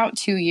about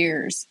 2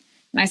 years.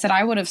 And I said,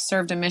 I would have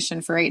served a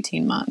mission for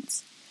 18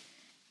 months.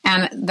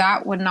 And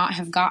that would not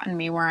have gotten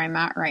me where I'm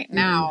at right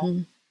now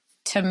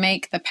to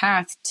make the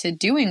path to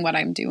doing what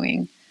I'm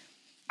doing.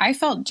 I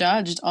felt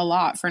judged a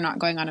lot for not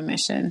going on a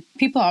mission.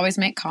 People always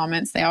make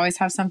comments. They always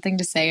have something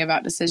to say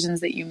about decisions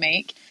that you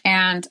make.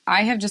 And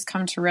I have just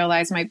come to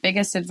realize my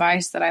biggest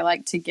advice that I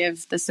like to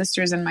give the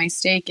sisters in my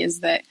stake is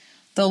that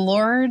the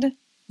Lord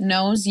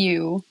knows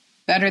you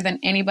better than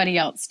anybody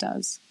else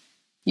does.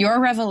 Your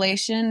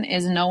revelation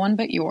is no one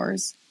but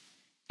yours.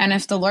 And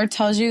if the Lord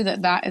tells you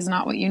that that is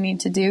not what you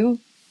need to do,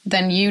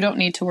 then you don't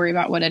need to worry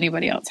about what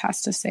anybody else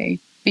has to say,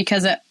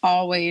 because it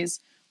always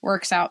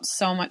works out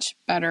so much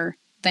better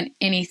than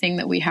anything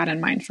that we had in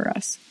mind for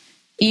us.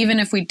 Even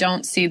if we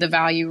don't see the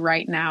value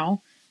right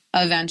now,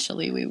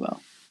 eventually we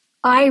will.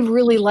 I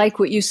really like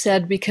what you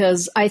said,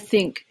 because I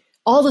think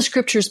all the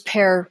scriptures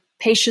pair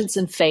patience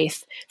and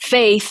faith.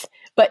 Faith,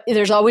 but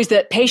there's always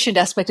that patient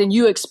aspect, and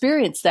you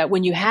experienced that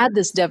when you had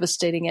this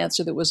devastating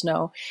answer that was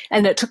no,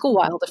 and it took a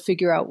while to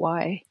figure out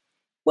why.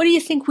 What do you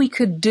think we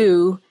could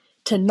do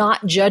to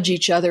not judge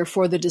each other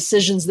for the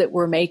decisions that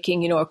we're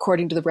making,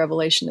 according to the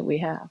revelation that we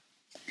have?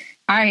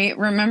 I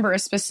remember a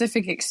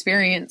specific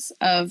experience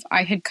of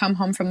I had come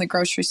home from the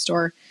grocery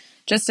store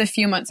just a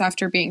few months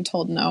after being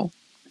told no.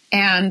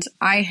 And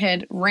I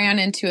had ran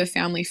into a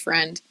family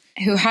friend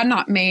who had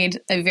not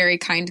made a very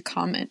kind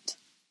comment.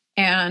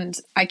 And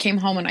I came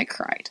home and I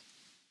cried.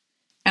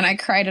 And I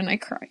cried and I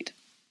cried.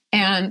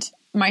 And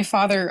my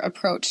father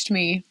approached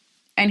me,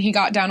 and he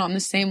got down on the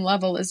same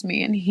level as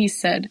me. And he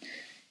said,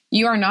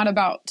 you are not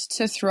about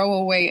to throw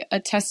away a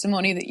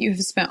testimony that you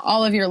have spent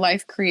all of your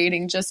life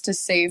creating just to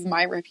save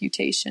my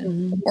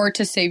reputation or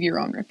to save your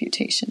own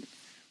reputation.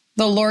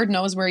 The Lord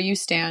knows where you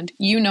stand.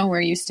 You know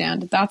where you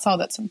stand. That's all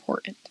that's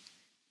important.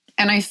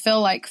 And I feel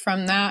like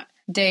from that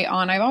day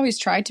on, I've always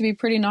tried to be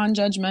pretty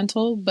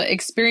non-judgmental, but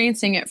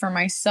experiencing it for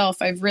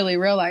myself, I've really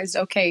realized,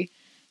 okay,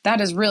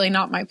 that is really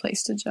not my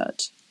place to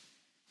judge.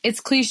 It's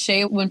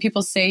cliche when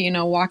people say,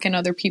 walk in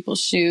other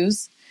people's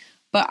shoes.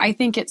 But I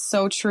think it's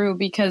so true,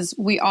 because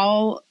we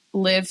all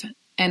live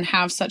and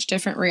have such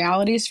different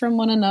realities from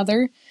one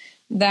another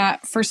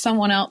that for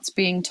someone else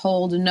being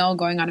told no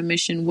going on a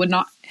mission would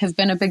not have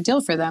been a big deal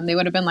for them. They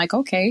would have been like,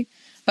 okay.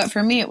 But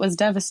for me, it was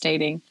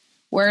devastating.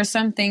 Whereas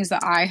some things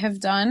that I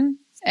have done,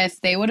 if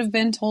they would have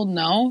been told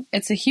no,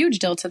 it's a huge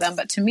deal to them.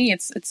 But to me,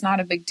 it's not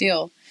a big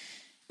deal.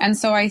 And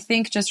so I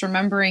think just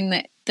remembering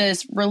that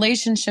this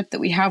relationship that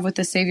we have with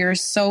the Savior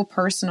is so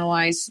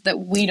personalized that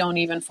we don't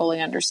even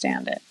fully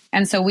understand it.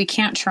 And so we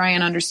can't try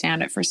and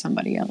understand it for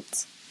somebody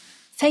else.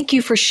 Thank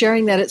you for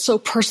sharing that. It's so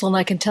personal, and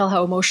I can tell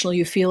how emotional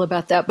you feel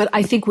about that. But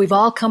I think we've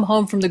all come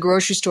home from the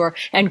grocery store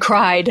and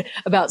cried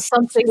about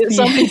something that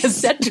somebody has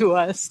said to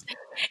us.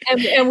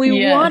 And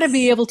we want to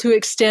be able to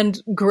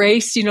extend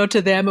grace,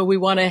 to them. And we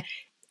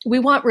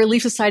want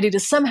Relief Society to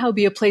somehow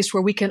be a place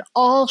where we can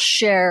all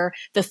share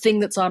the thing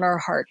that's on our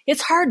heart.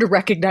 It's hard to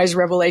recognize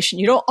revelation.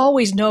 You don't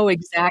always know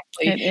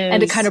exactly.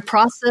 And to kind of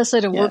process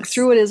it and work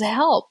through it is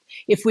help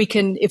if we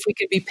can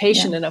be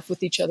patient enough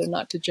with each other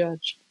not to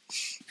judge.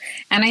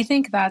 And I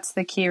think that's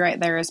the key right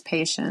there is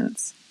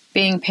patience,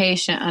 being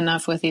patient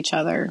enough with each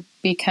other,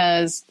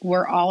 because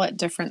we're all at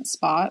different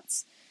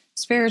spots,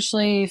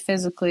 spiritually,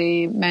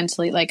 physically,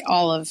 mentally, like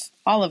all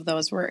of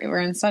those. We're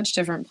in such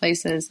different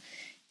places.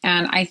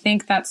 And I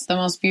think that's the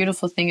most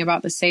beautiful thing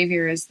about the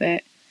Savior is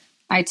that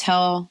I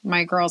tell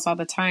my girls all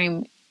the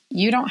time,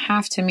 you don't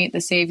have to meet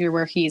the Savior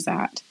where he's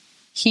at.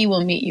 He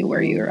will meet you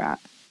where you're at.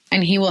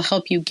 And he will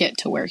help you get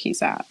to where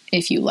he's at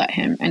if you let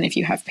him and if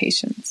you have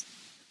patience.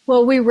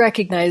 Well, we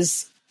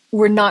recognize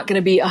we're not going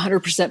to be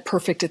 100%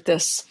 perfect at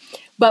this,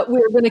 but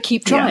we're going to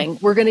keep trying.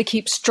 We're going to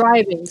keep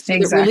striving so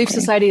that Relief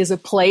Society is a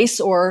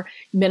place, or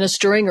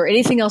ministering or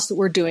anything else that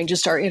we're doing,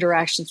 just our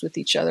interactions with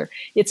each other.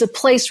 It's a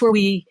place where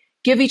we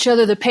give each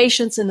other the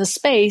patience and the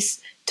space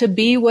to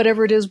be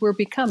whatever it is we're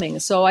becoming.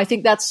 So I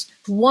think that's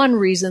one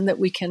reason that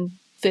we can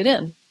fit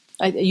in.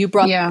 You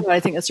brought that up.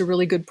 I think that's a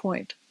really good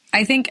point.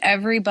 I think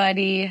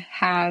everybody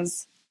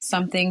has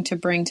something to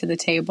bring to the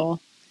table.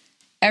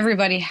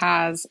 Everybody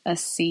has a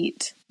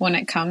seat when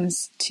it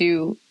comes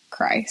to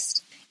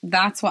Christ.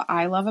 That's what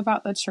I love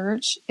about the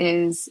church,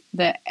 is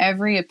that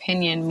every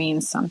opinion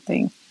means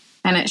something,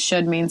 and it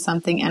should mean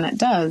something, and it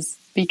does,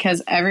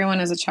 because everyone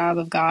is a child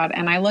of God.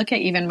 And I look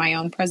at even my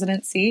own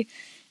presidency,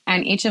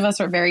 and each of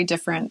us are very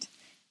different.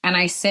 And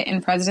I sit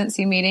in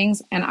presidency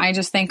meetings, and I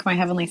just thank my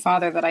Heavenly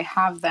Father that I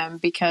have them,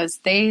 because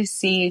they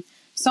see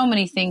so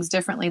many things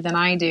differently than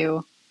I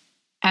do.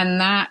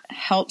 And that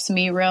helps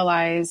me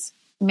realize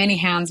many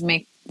hands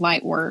make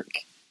light work,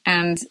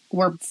 and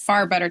we're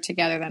far better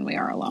together than we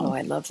are alone. Oh,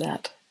 I love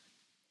that.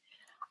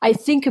 I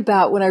think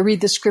about when I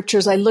read the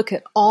scriptures, I look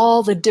at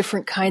all the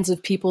different kinds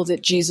of people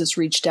that Jesus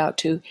reached out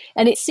to.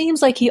 And it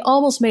seems like he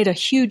almost made a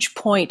huge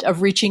point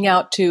of reaching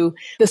out to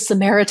the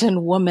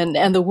Samaritan woman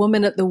and the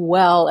woman at the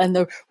well and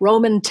the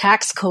Roman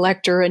tax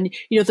collector and,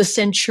 the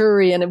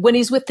centurion. And when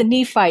he's with the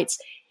Nephites,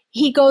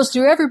 he goes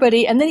through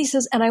everybody, and then he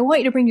says, and I want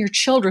you to bring your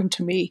children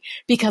to me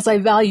because I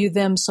value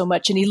them so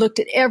much. And he looked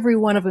at every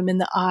one of them in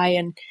the eye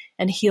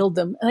and healed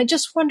them. And I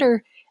just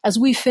wonder, as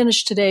we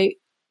finish today,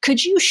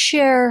 could you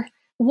share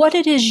what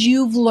it is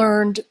you've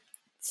learned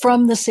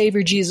from the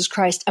Savior Jesus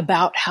Christ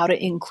about how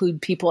to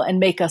include people and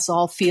make us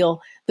all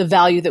feel the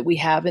value that we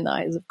have in the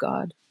eyes of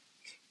God?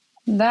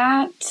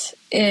 That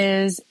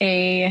is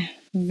a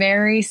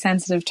very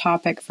sensitive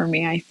topic for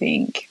me, I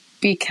think,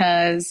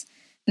 because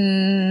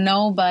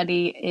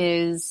nobody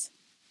is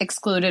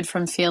excluded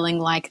from feeling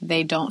like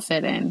they don't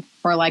fit in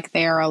or like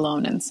they are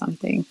alone in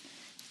something.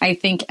 I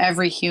think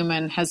every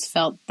human has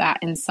felt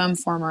that in some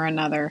form or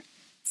another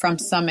from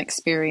some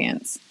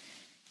experience.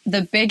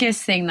 The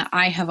biggest thing that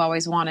I have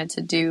always wanted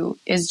to do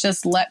is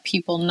just let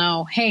people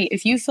know, hey,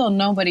 if you feel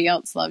nobody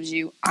else loves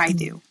you, I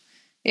do.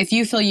 If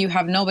you feel you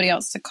have nobody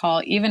else to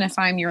call, even if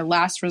I'm your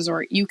last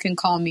resort, you can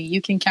call me,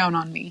 you can count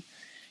on me.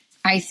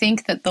 I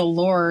think that the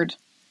Lord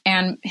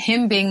and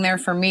him being there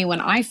for me when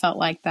I felt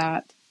like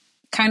that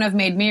kind of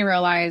made me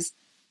realize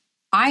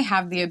I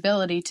have the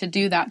ability to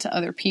do that to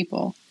other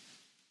people,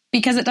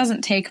 because it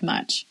doesn't take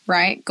much,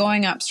 right?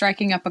 Going up,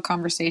 striking up a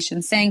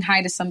conversation, saying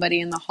hi to somebody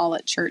in the hall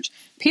at church.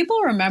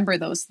 People remember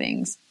those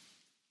things,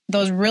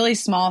 those really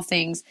small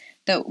things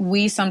that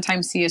we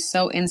sometimes see as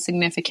so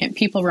insignificant.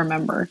 People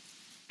remember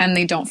and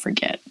they don't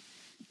forget.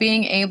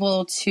 Being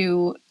able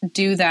to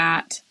do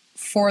that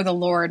for the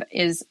Lord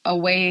is a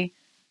way,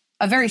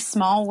 a very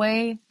small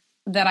way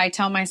that I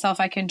tell myself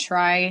I can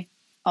try,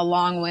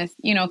 along with,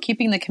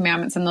 keeping the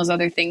commandments and those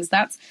other things.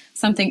 That's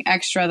something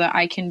extra that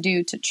I can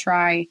do to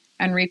try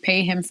and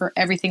repay him for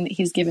everything that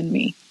he's given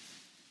me.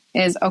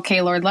 Is,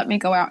 okay, Lord, let me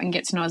go out and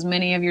get to know as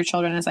many of your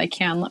children as I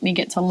can. Let me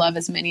get to love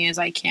as many as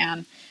I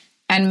can.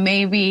 And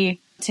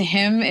maybe to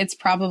him, it's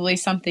probably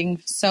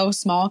something so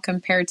small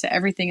compared to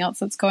everything else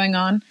that's going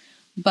on.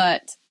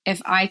 But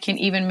if I can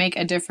even make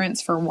a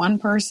difference for one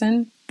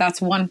person,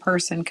 that's one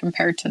person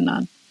compared to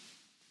none.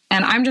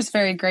 And I'm just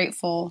very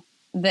grateful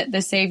that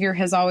the Savior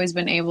has always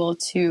been able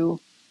to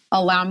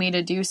allow me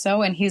to do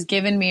so. And he's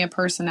given me a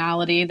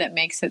personality that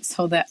makes it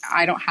so that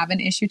I don't have an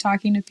issue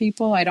talking to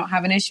people. I don't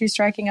have an issue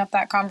striking up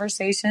that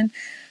conversation.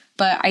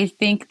 But I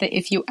think that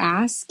if you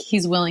ask,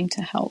 he's willing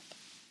to help.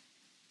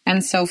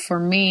 And so for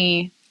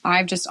me,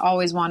 I've just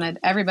always wanted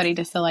everybody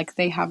to feel like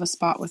they have a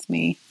spot with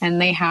me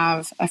and they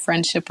have a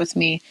friendship with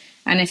me.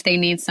 And if they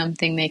need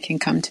something, they can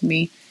come to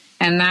me.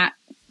 And that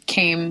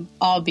came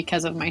all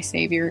because of my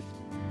Savior.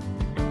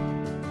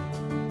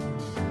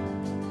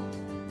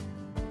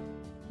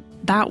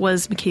 That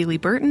was McKaylee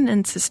Burton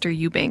and Sister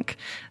Eubank.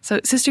 So,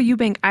 Sister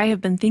Eubank, I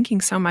have been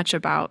thinking so much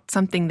about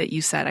something that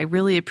you said. I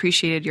really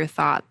appreciated your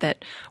thought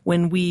that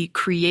when we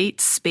create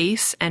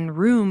space and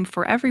room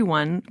for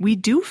everyone, we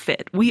do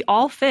fit. We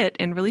all fit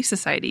in Relief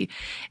Society.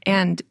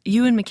 And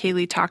you and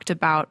McKaylee talked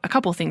about a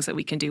couple things that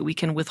we can do. We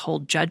can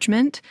withhold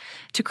judgment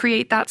to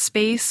create that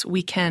space.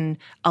 We can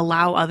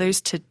allow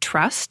others to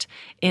trust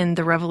in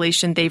the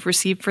revelation they've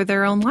received for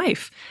their own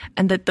life,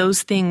 and that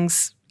those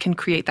things can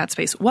create that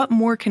space. What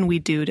more can we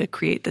do to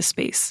create this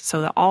space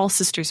so that all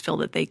sisters feel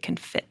that they can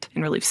fit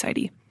in Relief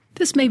Society?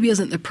 This maybe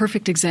isn't the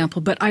perfect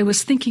example, but I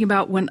was thinking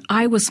about when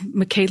I was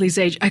McKaylee's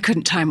age, I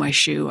couldn't tie my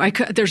shoe.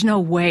 There's no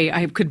way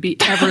I could be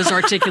ever as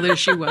articulate as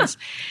she was.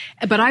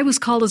 But I was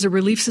called as a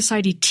Relief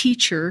Society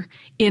teacher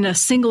in a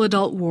single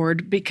adult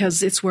ward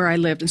because it's where I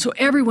lived. And so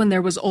everyone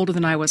there was older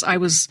than I was. I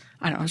was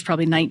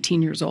probably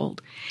 19 years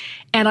old.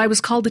 And I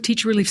was called to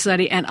teach Relief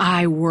Society, and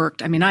I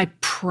worked. I mean, I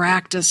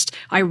practiced.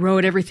 I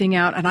wrote everything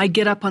out, and I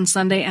get up on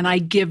Sunday, and I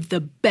give the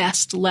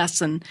best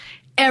lesson,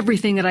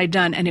 everything that I'd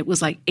done, and it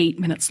was like 8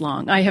 minutes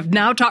long. I have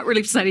now taught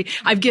Relief Society.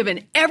 I've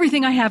given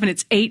everything I have, and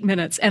it's 8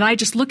 minutes. And I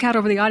just look out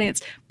over the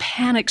audience,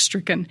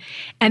 panic-stricken.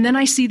 And then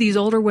I see these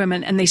older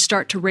women, and they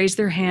start to raise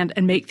their hand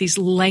and make these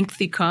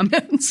lengthy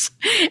comments.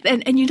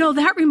 And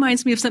that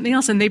reminds me of something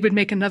else, and they would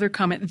make another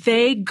comment.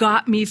 They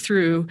got me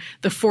through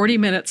the 40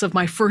 minutes of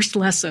my first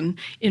lesson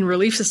in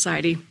Relief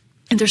Society.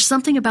 And there's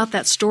something about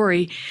that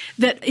story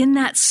that in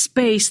that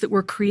space that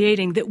we're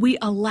creating, that we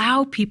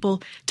allow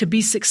people to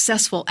be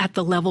successful at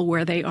the level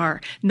where they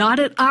are. Not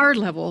at our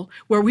level,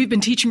 where we've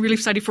been teaching Relief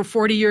Society for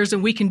 40 years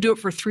and we can do it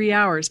for 3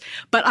 hours.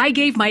 But I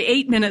gave my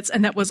 8 minutes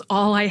and that was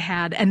all I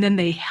had. And then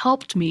they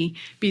helped me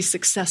be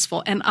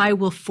successful. And I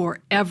will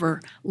forever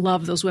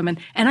love those women.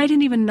 And I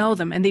didn't even know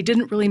them and they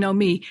didn't really know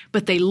me.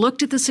 But they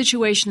looked at the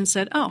situation and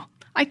said, oh,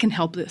 I can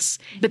help this.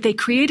 But they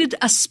created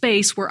a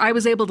space where I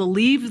was able to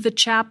leave the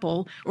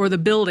chapel or the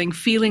building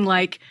feeling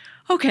like,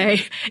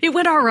 okay, it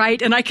went all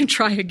right and I can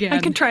try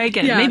again.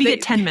 Yeah, maybe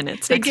get 10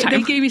 minutes next time.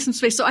 They gave me some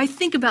space. So I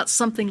think about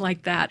something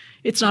like that.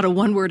 It's not a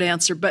one-word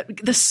answer, but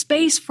the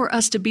space for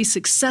us to be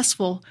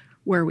successful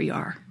where we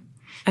are.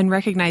 And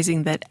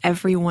recognizing that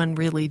everyone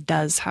really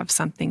does have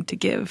something to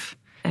give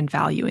and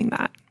valuing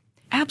that.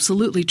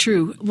 Absolutely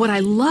true. What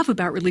I love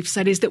about Relief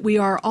Society is that we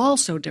are all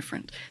so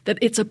different, that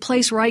it's a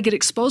place where I get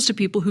exposed to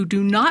people who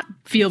do not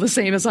feel the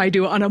same as I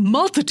do on a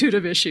multitude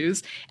of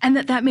issues, and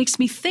that makes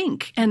me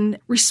think and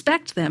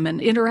respect them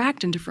and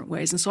interact in different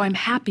ways. And so I'm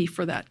happy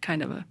for that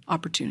kind of an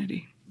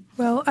opportunity.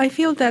 Well, I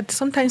feel that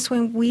sometimes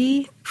when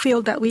we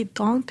feel that we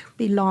don't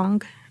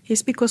belong,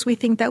 it's because we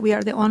think that we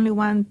are the only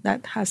one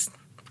that has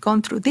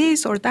gone through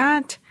this or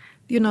that.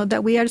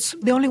 That we are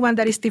the only one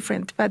that is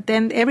different. But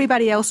then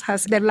everybody else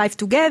has their life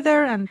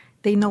together and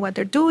they know what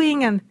they're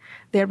doing and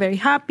they're very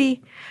happy.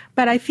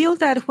 But I feel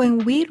that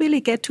when we really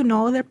get to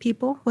know other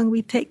people, when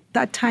we take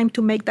that time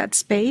to make that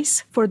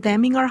space for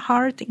them in our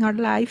heart, in our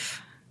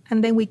life,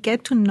 and then we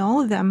get to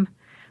know them,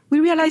 we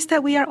realize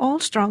that we are all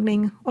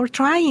struggling or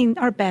trying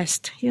our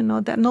best,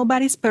 that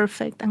nobody's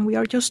perfect and we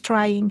are just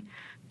trying,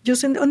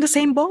 just on the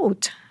same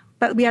boat.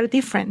 But we are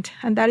different,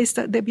 and that is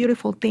the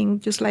beautiful thing,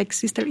 just like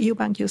Sister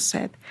Eubank just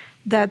said,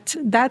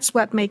 that's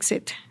what makes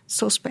it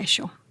so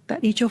special,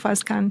 that each of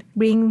us can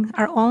bring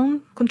our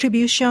own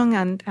contribution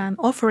and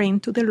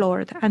offering to the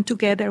Lord, and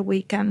together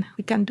we can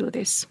do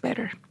this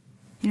better.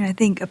 I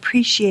think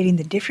appreciating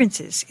the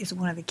differences is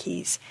one of the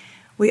keys.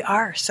 We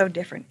are so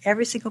different.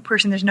 Every single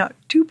person, there's not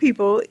two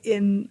people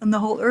on the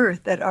whole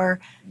earth that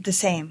are the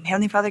same.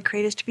 Heavenly Father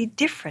created us to be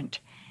different.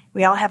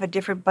 We all have a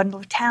different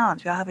bundle of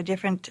talents. We all have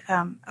different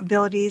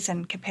abilities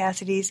and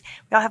capacities.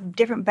 We all have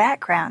different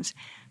backgrounds.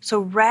 So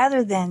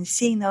rather than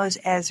seeing those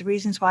as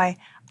reasons why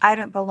I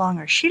don't belong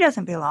or she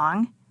doesn't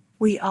belong,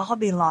 we all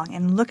belong,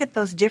 and look at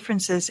those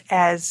differences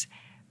as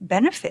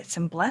benefits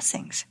and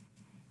blessings.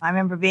 I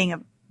remember being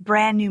a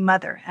brand new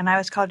mother, and I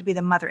was called to be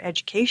the mother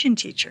education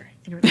teacher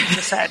in Relief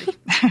Society.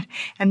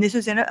 And this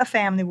was in a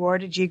family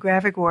ward, a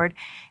geographic ward.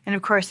 And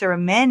of course, there were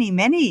many,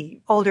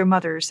 many older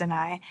mothers than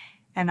I.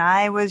 And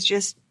I was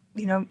just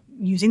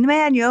using the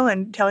manual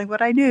and telling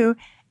what I knew,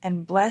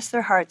 and bless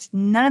their hearts,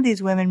 none of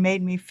these women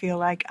made me feel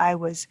like I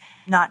was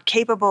not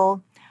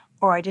capable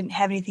or I didn't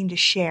have anything to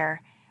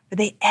share, but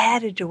they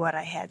added to what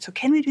I had. So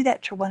can we do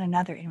that to one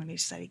another in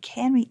Relief Society?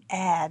 Can we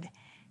add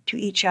to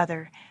each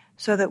other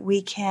so that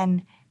we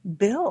can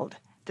build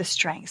the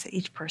strengths that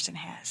each person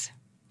has?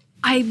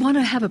 I want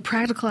to have a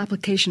practical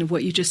application of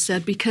what you just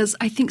said, because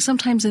I think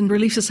sometimes in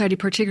Relief Society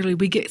particularly,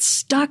 we get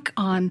stuck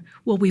on,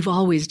 well, we've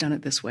always done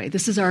it this way.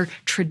 This is our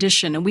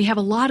tradition. And we have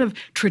a lot of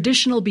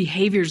traditional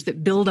behaviors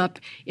that build up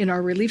in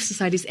our Relief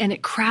Societies, and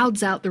it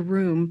crowds out the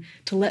room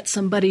to let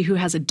somebody who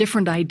has a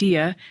different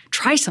idea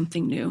try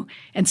something new.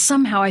 And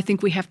somehow I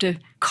think we have to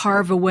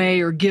carve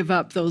away or give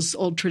up those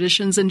old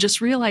traditions and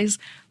just realize,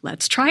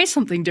 let's try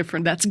something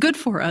different. That's good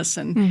for us.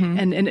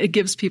 And it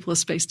gives people a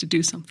space to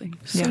do something.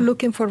 So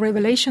looking for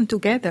revelation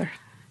together.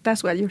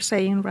 That's what you're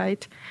saying,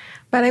 right?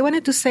 But I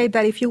wanted to say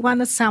that if you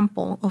want a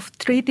sample of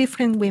 3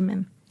 different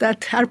women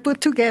that are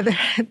put together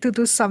to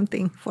do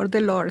something for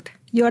the Lord,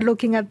 You are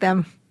looking at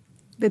them.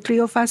 The three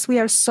of us, we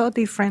are so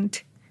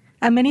different.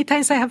 And many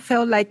times I have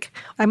felt like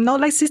I'm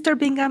not like Sister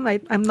Bingham.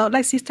 I'm not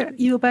like Sister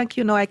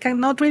Eubank. I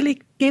cannot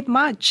really give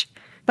much.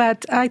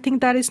 But I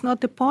think that is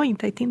not the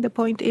point. I think the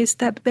point is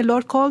that the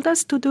Lord called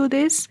us to do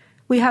this.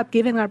 We have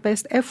given our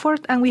best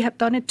effort, and we have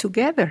done it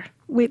together,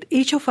 with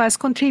each of us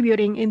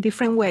contributing in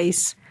different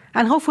ways.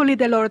 And hopefully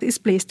the Lord is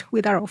pleased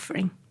with our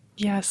offering.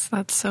 Yes,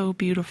 that's so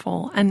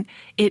beautiful. And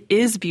it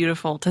is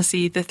beautiful to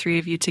see the three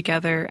of you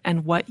together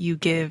and what you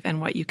give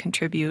and what you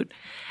contribute.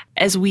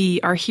 As we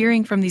are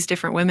hearing from these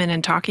different women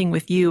and talking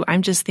with you,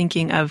 I'm just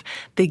thinking of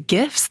the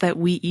gifts that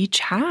we each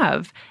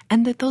have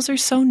and that those are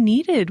so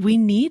needed. We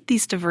need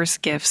these diverse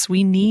gifts.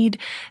 We need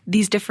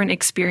these different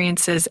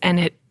experiences,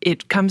 and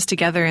it comes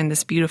together in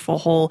this beautiful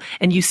whole.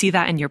 And you see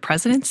that in your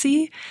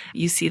presidency.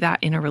 You see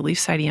that in a Relief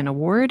Society and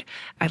award.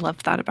 I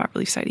love that about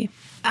Relief Society.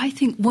 I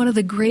think one of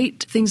the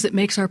great things that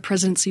makes our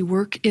presidency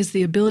work is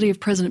the ability of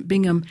President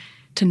Bingham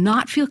to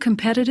not feel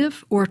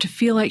competitive or to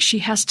feel like she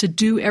has to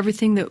do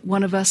everything that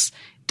one of us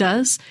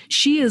does.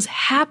 She is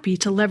happy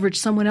to leverage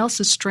someone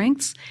else's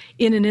strengths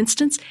in an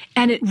instance,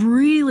 and it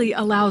really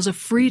allows a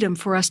freedom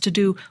for us to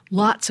do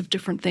lots of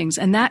different things.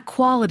 And that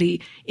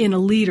quality in a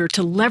leader,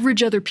 to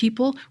leverage other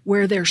people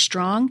where they're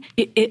strong,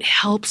 it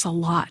helps a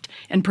lot.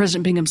 And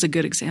President Bingham's a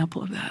good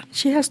example of that.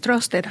 She has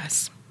trusted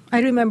us. I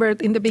remember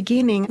in the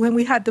beginning, when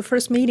we had the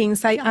first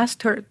meetings, I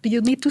asked her, do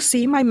you need to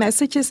see my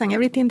messages and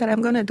everything that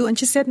I'm going to do? And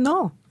she said,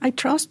 no, I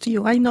trust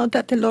you. I know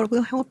that the Lord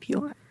will help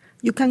you.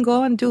 You can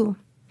go and do.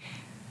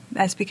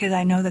 That's because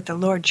I know that the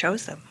Lord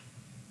chose them.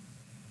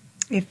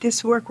 If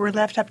this work were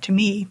left up to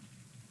me,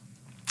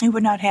 it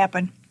would not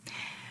happen.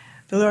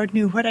 The Lord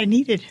knew what I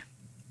needed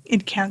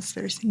in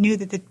counselors, knew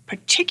that the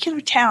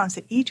particular talents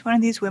that each one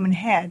of these women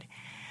had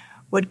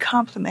would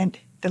complement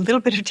the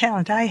little bit of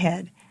talent I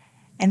had,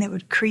 and it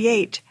would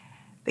create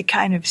the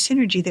kind of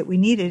synergy that we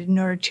needed in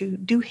order to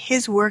do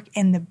His work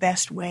in the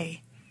best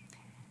way.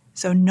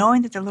 So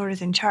knowing that the Lord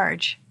is in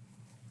charge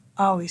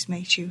always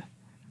makes you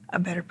a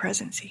better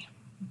presidency.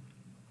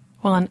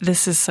 Well, and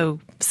this is so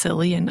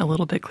silly and a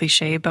little bit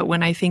cliche, but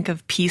when I think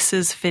of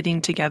pieces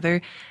fitting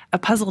together, a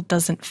puzzle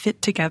doesn't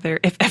fit together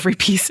if every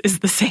piece is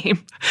the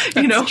same.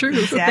 That's true.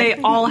 Exactly.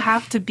 They all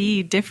have to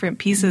be different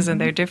pieces, and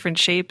they're different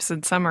shapes,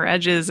 and some are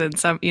edges, and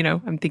some,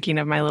 I'm thinking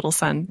of my little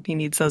son. He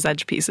needs those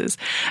edge pieces.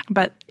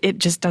 But it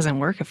just doesn't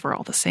work if we're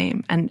all the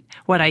same. And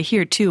what I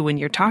hear too when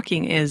you're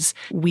talking is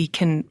we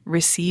can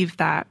receive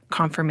that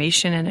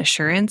confirmation and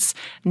assurance,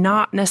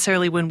 not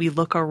necessarily when we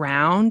look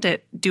around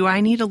at, do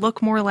I need to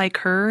look more like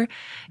her?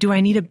 Do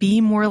I need to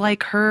be more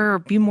like her, or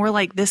be more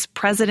like this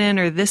president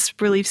or this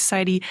Relief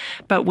Society?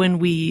 But when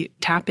we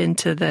tap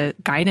into the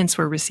guidance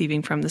we're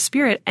receiving from the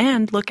Spirit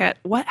and look at,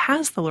 what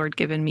has the Lord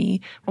given me?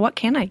 What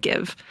can I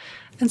give?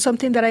 And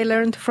something that I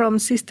learned from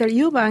Sister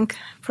Eubank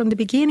from the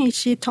beginning,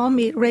 she told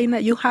me, Reina,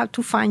 you have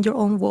to find your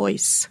own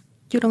voice.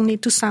 You don't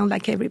need to sound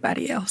like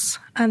everybody else.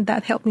 And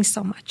that helped me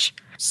so much.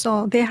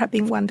 So they have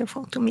been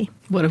wonderful to me.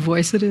 What a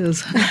voice it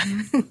is.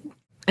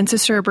 And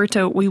Sister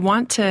Roberta, we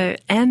want to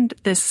end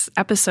this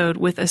episode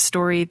with a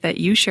story that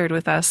you shared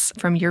with us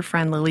from your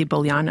friend Lily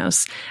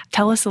Bolanos.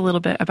 Tell us a little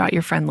bit about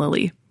your friend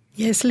Lily.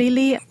 Yes,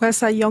 Lily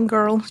was a young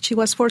girl. She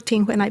was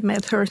 14 when I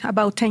met her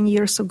about 10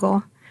 years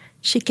ago.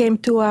 She came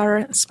to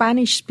our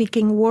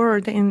Spanish-speaking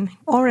ward in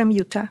Orem,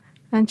 Utah,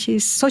 and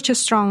she's such a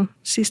strong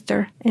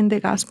sister in the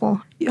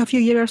gospel. A few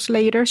years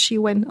later, she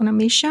went on a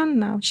mission.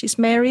 Now she's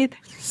married.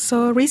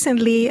 So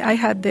recently, I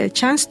had the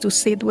chance to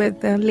sit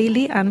with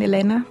Lily and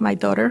Elena, my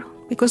daughter,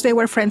 because they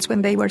were friends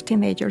when they were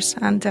teenagers.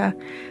 And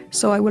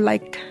so I would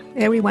like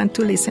everyone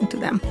to listen to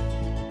them.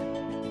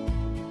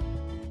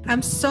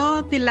 I'm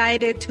so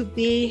delighted to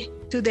be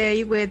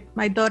today with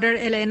my daughter,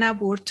 Elena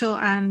Burto,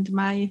 and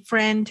my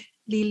friend,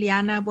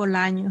 Liliana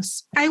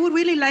Bolaños. I would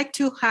really like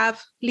to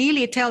have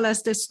Lily tell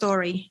us the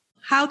story.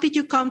 How did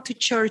you come to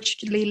church,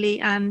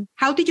 Lily, and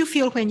how did you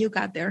feel when you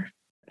got there?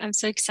 I'm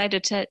so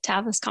excited to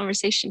have this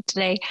conversation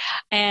today.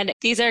 And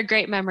these are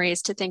great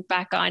memories to think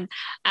back on.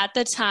 At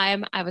the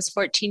time, I was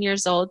 14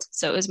 years old,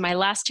 so it was my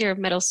last year of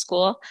middle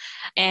school.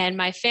 And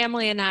my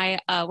family and I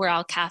were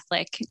all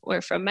Catholic.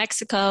 We're from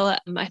Mexico.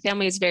 My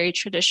family is very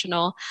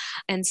traditional.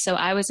 And so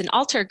I was an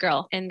altar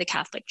girl in the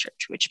Catholic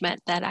Church, which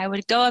meant that I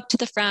would go up to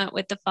the front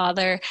with the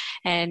Father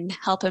and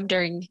help him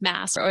during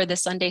Mass or the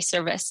Sunday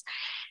service.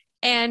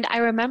 And I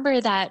remember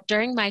that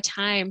during my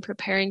time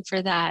preparing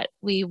for that,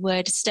 we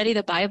would study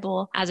the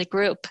Bible as a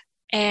group.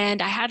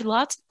 And I had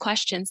lots of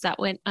questions that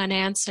went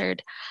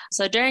unanswered.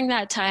 So during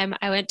that time,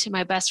 I went to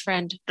my best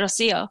friend,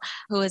 Rocio,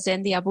 who was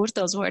in the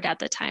Aburtos ward at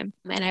the time.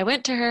 And I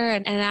went to her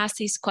and asked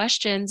these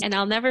questions. And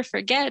I'll never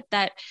forget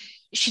that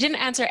she didn't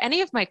answer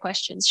any of my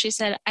questions. She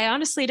said, I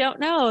honestly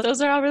don't know.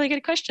 Those are all really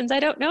good questions. I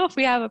don't know if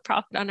we have a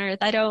prophet on earth.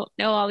 I don't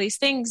know all these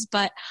things,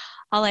 but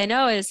all I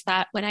know is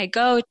that when I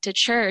go to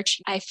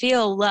church, I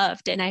feel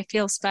loved and I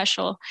feel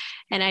special.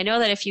 And I know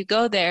that if you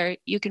go there,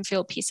 you can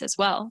feel peace as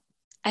well.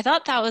 I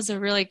thought that was a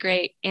really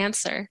great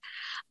answer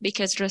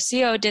because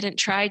Rocio didn't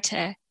try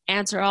to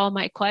answer all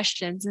my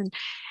questions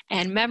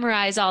and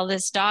memorize all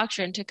this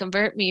doctrine to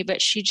convert me,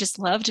 but she just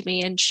loved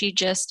me, and she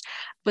just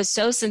was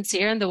so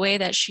sincere in the way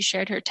that she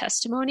shared her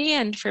testimony.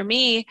 And for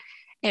me,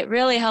 it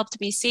really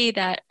helped me see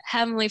that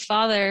Heavenly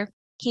Father,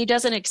 He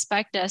doesn't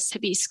expect us to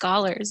be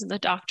scholars in the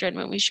doctrine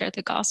when we share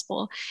the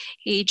gospel.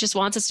 He just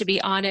wants us to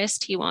be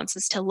honest. He wants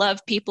us to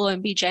love people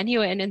and be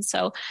genuine. And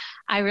so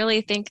I really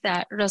think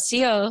that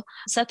Rocio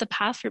set the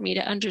path for me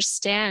to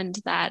understand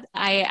that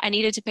I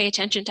needed to pay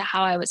attention to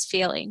how I was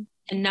feeling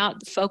and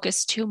not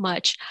focus too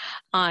much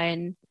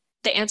on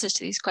the answers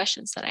to these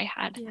questions that I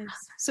had. Yes.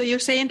 So you're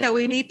saying that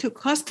we need to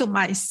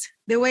customize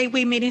the way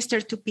we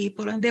minister to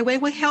people and the way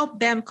we help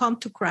them come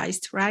to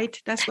Christ, right?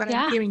 That's what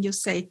I'm hearing you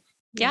say.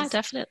 Yeah, Yes.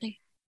 definitely.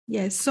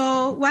 Yes.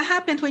 So what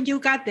happened when you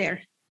got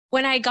there?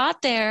 When I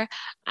got there,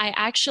 I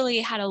actually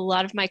had a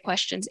lot of my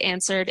questions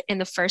answered in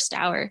the first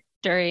hour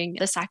during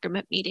the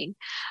sacrament meeting.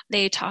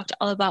 They talked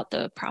all about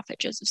the prophet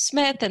Joseph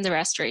Smith and the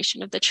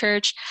restoration of the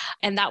church.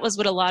 And that was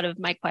what a lot of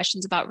my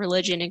questions about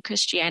religion and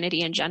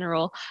Christianity in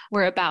general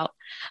were about.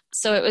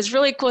 So it was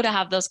really cool to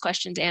have those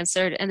questions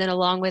answered. And then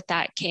along with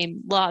that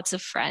came lots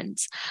of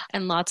friends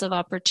and lots of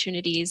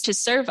opportunities to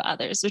serve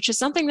others, which is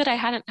something that I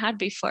hadn't had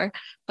before.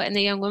 But in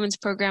the Young Women's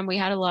Program, we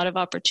had a lot of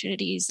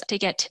opportunities to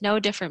get to know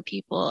different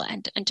people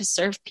and to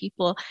serve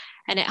people.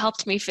 And it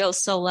helped me feel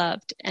so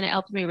loved. And it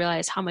helped me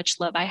realize how much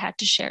love I had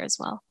to share as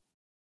well.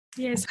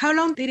 Yes. How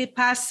long did it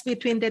pass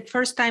between the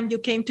first time you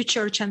came to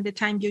church and the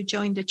time you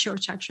joined the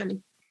church,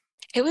 actually?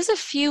 It was a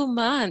few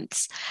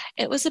months.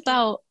 It was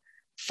about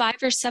 5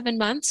 or 7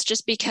 months,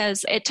 just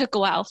because it took a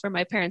while for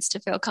my parents to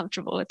feel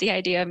comfortable with the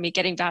idea of me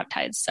getting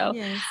baptized. So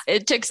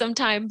It took some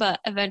time, but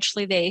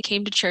eventually they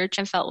came to church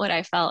and felt what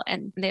I felt,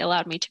 and they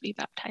allowed me to be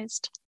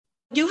baptized.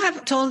 You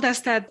have told us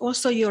that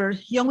also your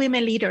young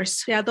women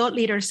leaders, the adult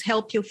leaders,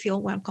 help you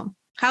feel welcome.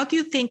 How do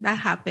you think that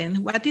happened?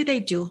 What did they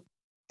do?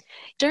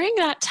 During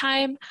that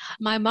time,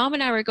 my mom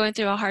and I were going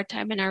through a hard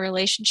time in our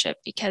relationship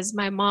because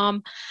my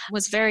mom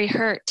was very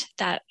hurt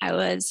that I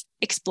was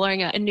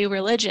exploring a new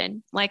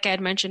religion. Like I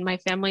had mentioned, my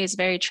family is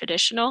very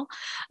traditional.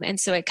 And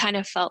so it kind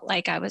of felt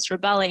like I was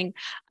rebelling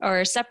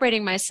or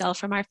separating myself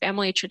from our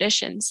family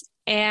traditions.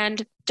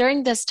 And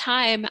during this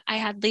time, I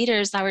had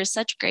leaders that were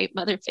such great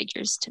mother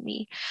figures to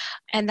me,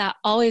 and that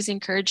always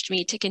encouraged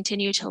me to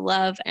continue to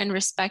love and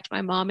respect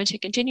my mom and to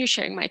continue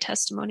sharing my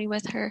testimony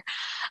with her.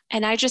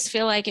 And I just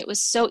feel like it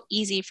was so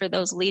easy for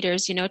those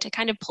leaders, to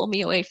kind of pull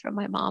me away from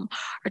my mom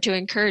or to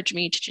encourage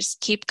me to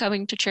just keep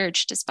coming to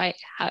church despite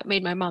how it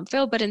made my mom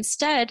feel. But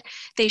instead,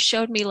 they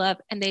showed me love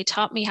and they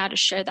taught me how to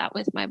share that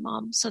with my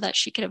mom so that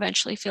she could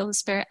eventually feel the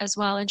Spirit as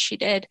well. And she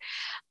did.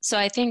 So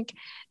I think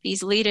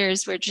these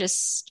leaders were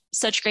just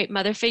such great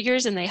mother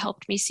figures, and they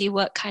helped me see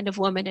what kind of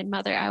woman and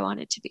mother I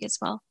wanted to be as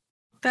well.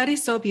 That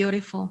is so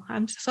beautiful.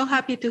 I'm so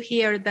happy to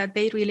hear that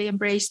they really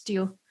embraced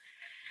you.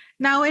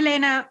 Now,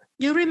 Elena,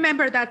 you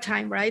remember that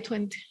time, right?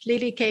 When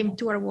Lily came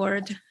to our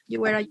ward, you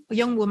were a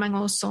young woman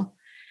also.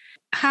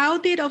 How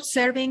did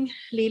observing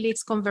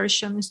Lily's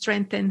conversion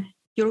strengthen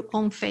your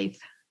own faith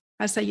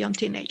as a young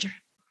teenager?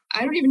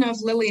 I don't even know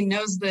if Lily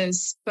knows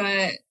this,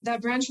 but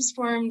that branch was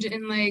formed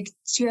in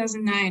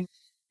 2009.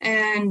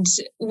 And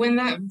when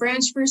that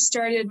branch first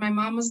started, my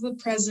mom was the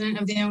president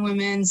of the Young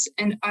Women's,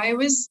 and I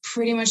was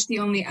pretty much the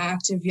only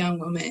active young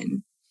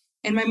woman.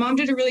 And my mom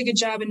did a really good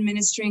job in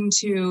ministering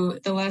to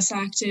the less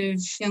active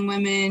young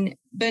women,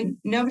 but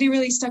nobody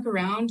really stuck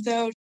around,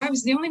 though. I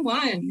was the only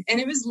one, and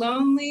it was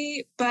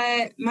lonely,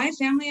 but my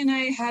family and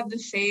I had the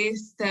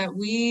faith that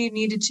we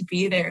needed to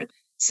be there.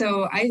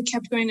 So I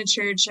kept going to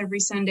church every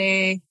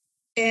Sunday,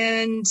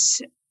 and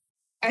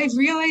I've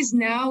realized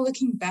now,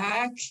 looking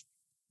back,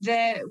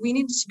 that we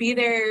needed to be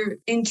there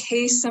in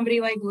case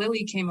somebody like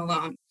Lily came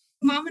along.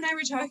 Mom and I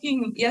were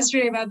talking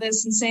yesterday about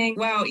this and saying,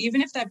 wow,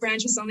 even if that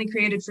branch was only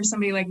created for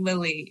somebody like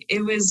Lily, it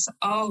was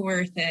all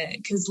worth it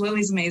because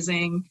Lily's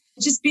amazing.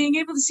 Just being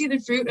able to see the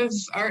fruit of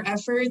our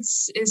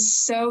efforts is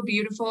so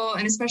beautiful.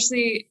 And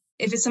especially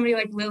if it's somebody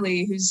like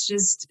Lily, who's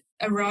just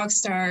a rock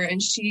star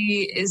and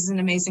she is an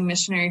amazing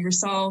missionary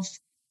herself.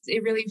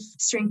 It really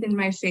strengthened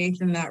my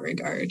faith in that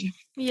regard.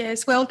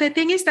 Yes. Well, the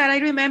thing is that I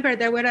remember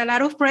there were a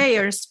lot of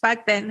prayers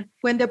back then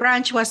when the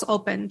branch was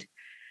opened.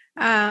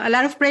 A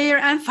lot of prayer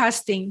and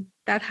fasting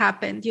that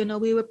happened.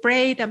 We were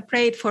prayed and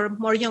prayed for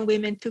more young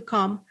women to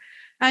come.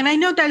 And I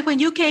know that when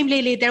you came,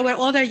 Lily, there were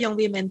other young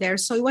women there.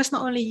 So it was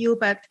not only you,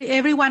 but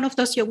every one of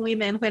those young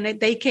women, when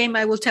they came,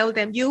 I will tell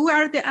them, you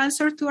are the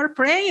answer to our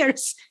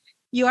prayers.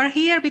 You are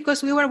here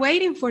because we were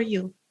waiting for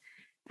you.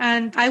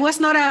 And I was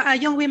not a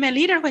young women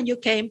leader when you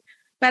came.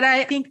 But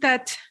I think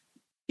that,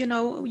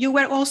 you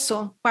were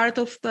also part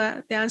of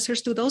the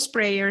answers to those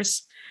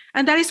prayers.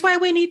 And that is why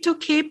we need to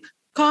keep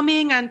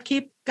coming and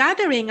keep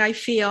gathering, I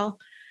feel,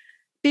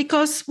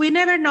 because we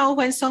never know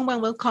when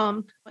someone will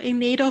come in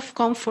need of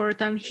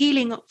comfort and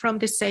healing from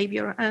the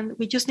Savior. And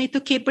we just need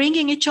to keep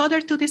bringing each other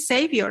to the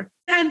Savior.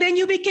 And then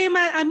you became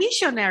a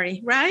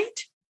missionary, right?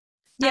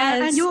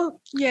 Yes. And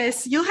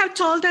you have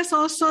told us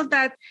also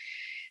that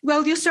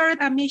Well, you started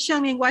a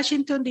mission in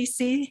Washington,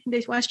 D.C.,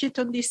 the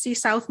Washington, D.C.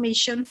 South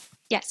Mission.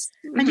 Yes.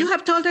 And you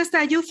have told us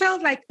that you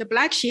felt like the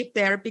black sheep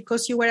there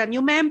because you were a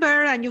new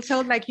member and you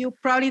felt like you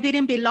probably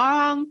didn't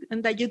belong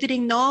and that you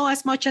didn't know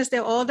as much as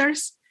the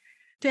others.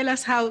 Tell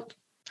us how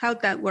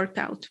that worked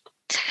out.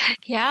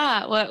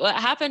 Yeah, what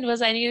happened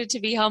was I needed to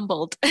be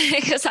humbled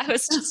because I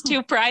was just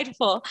too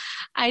prideful.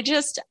 I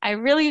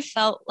really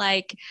felt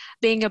like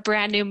being a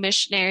brand new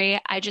missionary,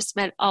 I just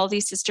met all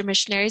these sister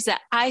missionaries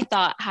that I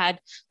thought had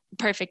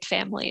perfect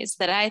families,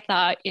 that I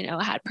thought,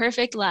 had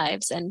perfect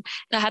lives and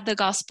had the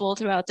gospel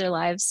throughout their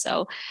lives.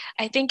 So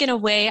I think in a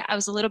way I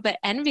was a little bit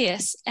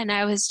envious, and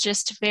I was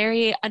just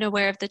very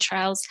unaware of the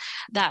trials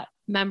that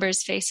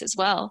members face as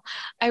well.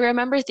 I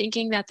remember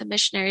thinking that the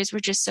missionaries were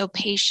just so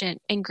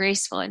patient and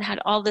graceful and had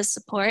all this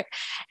support.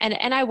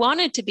 And I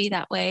wanted to be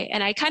that way.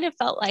 And I kind of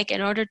felt like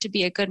in order to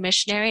be a good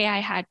missionary, I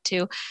had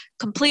to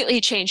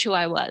completely change who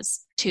I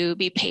was, to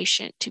be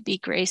patient, to be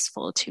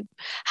graceful, to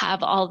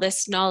have all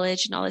this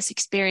knowledge and all this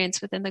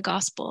experience within the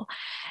gospel.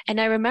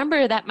 And I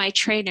remember that my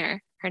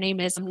trainer, her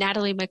name is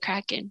Natalie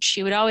McCracken,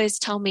 she would always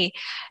tell me,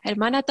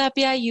 Hermana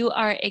Tapia, you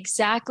are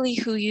exactly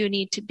who you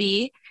need to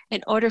be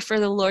in order for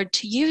the Lord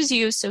to use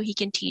you so he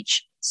can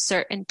teach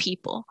certain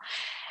people.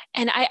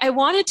 And I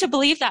wanted to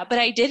believe that, but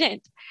I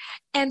didn't.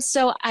 And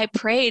so I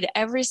prayed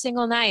every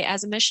single night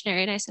as a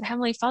missionary. And I said,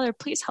 Heavenly Father,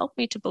 please help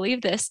me to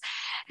believe this.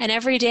 And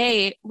every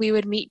day we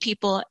would meet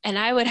people and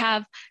I would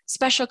have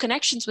special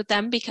connections with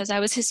them because I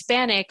was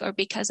Hispanic or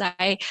because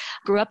I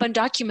grew up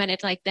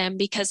undocumented like them,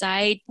 because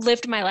I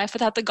lived my life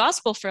without the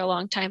gospel for a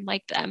long time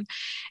like them.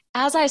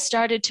 As I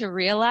started to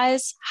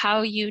realize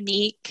how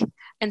unique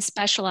and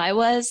special I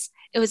was,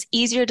 it was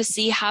easier to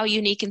see how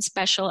unique and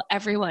special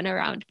everyone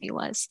around me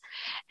was.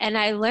 And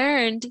I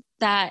learned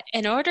that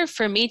in order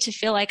for me to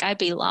feel like I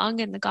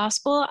belong in the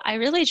gospel, I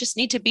really just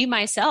need to be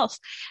myself.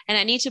 And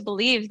I need to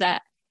believe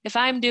that if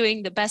I'm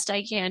doing the best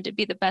I can to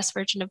be the best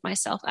version of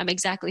myself, I'm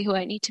exactly who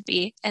I need to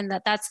be, and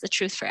that's the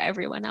truth for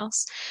everyone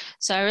else.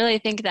 So I really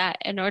think that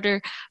in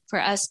order for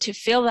us to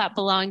feel that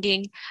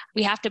belonging,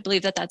 we have to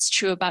believe that that's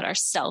true about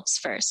ourselves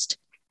first.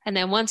 And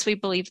then once we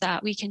believe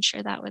that, we can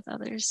share that with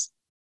others.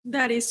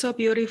 That is so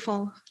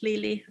beautiful,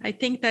 Lily. I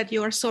think that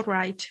you are so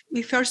right.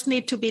 We first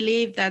need to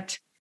believe that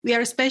we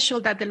are special,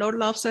 that the Lord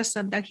loves us,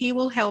 and that he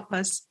will help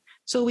us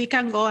so we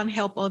can go and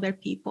help other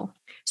people.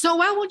 So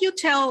what would you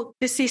tell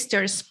the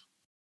sisters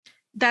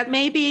that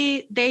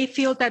maybe they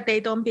feel that they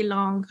don't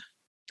belong?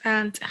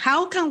 And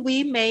how can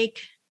we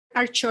make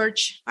our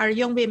church, our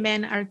young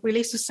women, our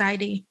Relief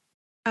Society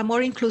a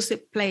more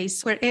inclusive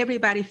place where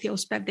everybody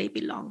feels that they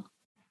belong?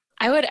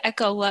 I would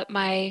echo what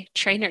my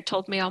trainer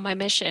told me on my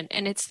mission,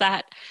 and it's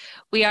that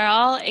we are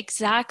all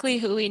exactly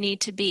who we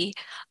need to be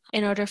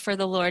in order for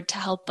the Lord to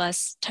help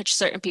us touch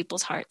certain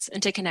people's hearts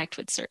and to connect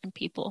with certain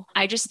people.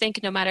 I just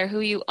think no matter who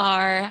you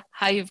are,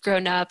 how you've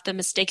grown up, the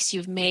mistakes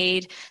you've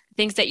made,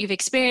 things that you've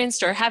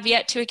experienced or have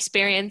yet to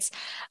experience,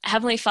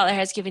 Heavenly Father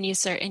has given you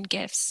certain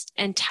gifts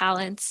and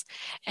talents.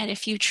 And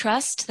if you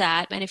trust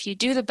that, and if you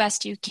do the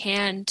best you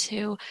can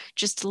to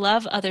just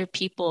love other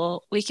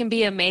people, we can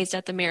be amazed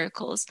at the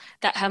miracles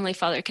that Heavenly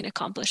Father can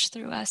accomplish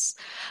through us.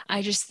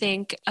 I just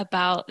think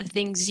about the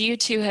things you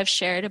two have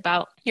shared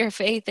about your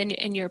faith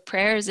and your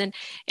prayers and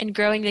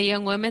growing the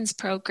Young Women's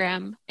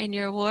Program in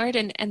your ward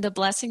and the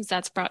blessings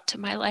that's brought to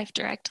my life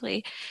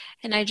directly.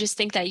 And I just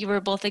think that you were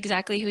both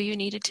exactly who you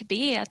needed to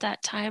be at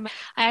that time.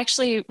 I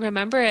actually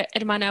remember,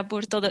 Hermana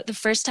Aburto, the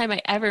first time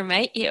I ever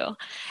met you.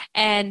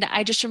 And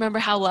I just remember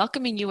how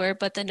welcoming you were.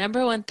 But the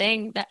number one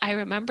thing that I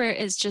remember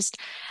is just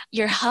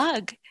your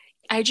hug.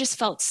 I just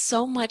felt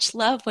so much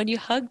love when you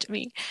hugged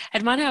me.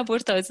 Hermana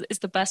Aburto is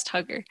the best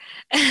hugger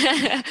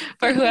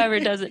for whoever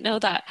doesn't know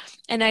that.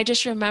 And I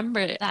just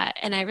remember that.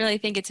 And I really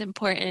think it's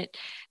important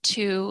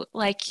to,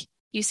 like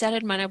you said,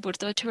 Hermana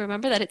Aburto, to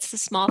remember that it's the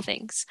small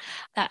things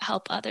that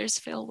help others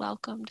feel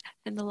welcomed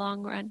in the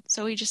long run.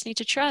 So we just need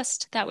to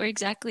trust that we're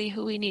exactly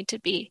who we need to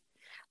be.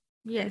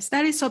 Yes,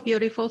 that is so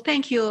beautiful.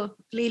 Thank you,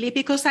 Lily,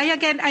 because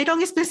I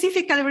don't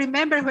specifically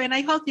remember when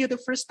I hugged you the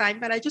first time,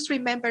 but I just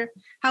remember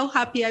how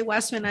happy I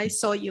was when I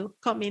saw you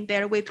come in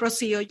there with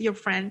Rocio, your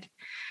friend.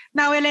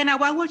 Now, Elena,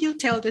 what would you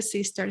tell the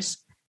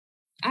sisters?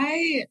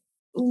 I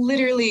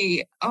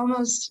literally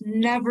almost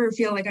never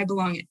feel like I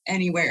belong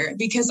anywhere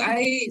because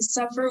I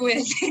suffer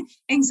with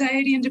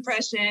anxiety and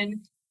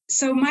depression.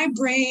 So my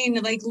brain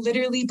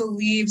literally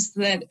believes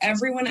that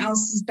everyone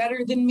else is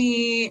better than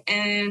me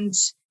and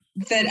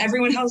that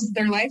everyone has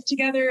their life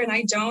together and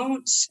I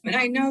don't. And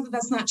I know that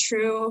that's not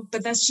true,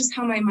 but that's just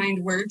how my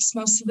mind works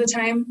most of the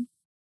time.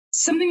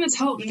 Something that's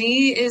helped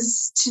me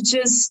is to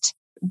just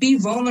be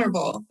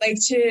vulnerable,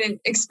 to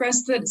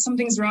express that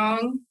something's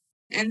wrong.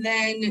 And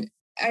then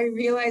I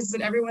realize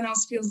that everyone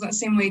else feels that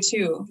same way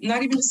too.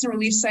 Not even just in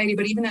Relief Society,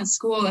 but even at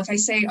school, if I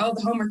say, oh,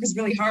 the homework is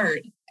really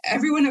hard,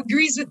 everyone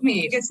agrees with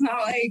me. It's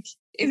not like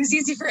it was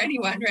easy for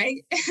anyone,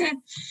 right?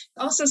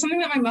 Also, something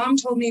that my mom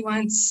told me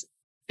once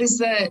is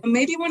that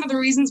maybe one of the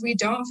reasons we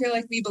don't feel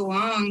like we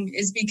belong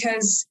is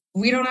because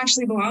we don't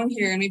actually belong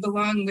here and we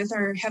belong with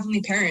our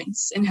heavenly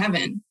parents in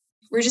heaven.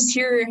 we're just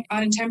here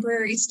on a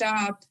temporary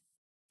stop,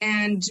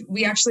 and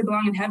we actually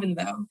belong in heaven,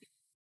 though.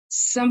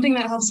 Something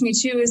that helps me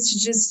too is to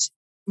just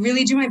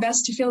really do my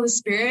best to feel the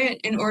Spirit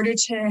in order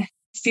to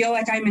feel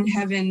like I'm in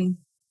heaven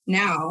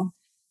now.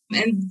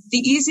 And the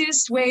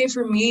easiest way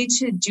for me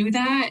to do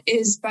that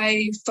is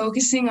by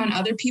focusing on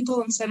other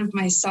people instead of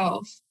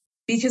myself.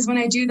 Because when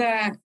I do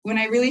that, when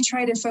I really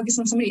try to focus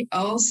on somebody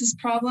else's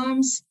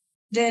problems,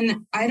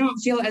 then I don't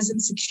feel as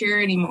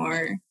insecure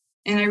anymore.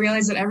 And I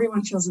realize that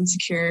everyone feels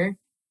insecure.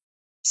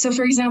 So,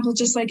 for example,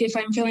 just like if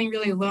I'm feeling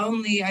really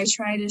lonely, I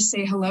try to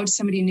say hello to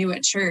somebody new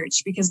at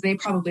church because they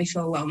probably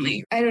feel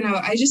lonely. I don't know.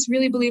 I just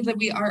really believe that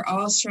we are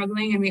all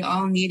struggling and we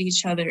all need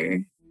each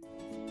other.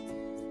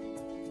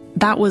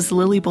 That was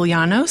Lily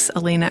Bolianos,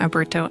 Elena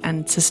Aburto,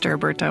 and Sister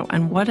Aburto.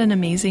 And what an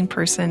amazing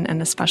person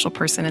and a special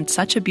person and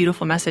such a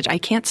beautiful message. I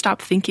can't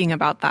stop thinking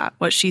about that,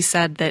 what she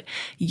said, that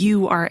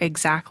you are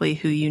exactly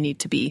who you need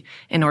to be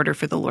in order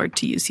for the Lord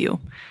to use you.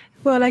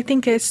 Well, I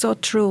think it's so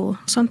true.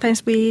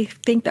 Sometimes we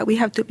think that we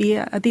have to be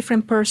a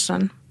different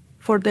person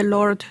for the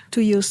Lord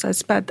to use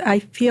us. But I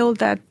feel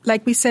that,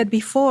 like we said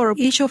before,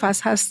 each of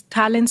us has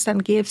talents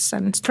and gifts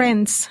and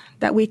strengths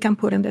that we can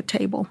put on the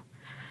table.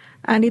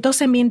 And it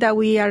doesn't mean that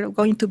we are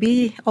going to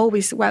be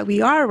always what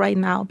we are right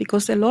now,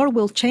 because the Lord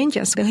will change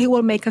us. He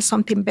will make us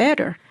something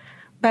better.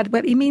 But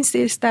what it means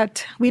is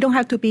that we don't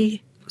have to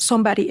be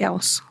somebody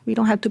else. We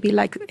don't have to be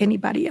like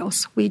anybody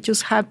else. We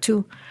just have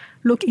to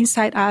look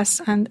inside us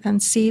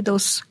and see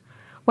those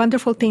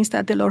wonderful things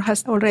that the Lord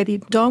has already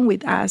done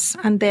with us,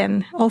 and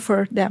then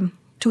offer them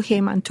to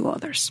Him and to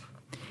others.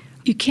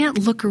 You can't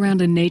look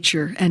around in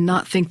nature and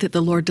not think that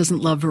the Lord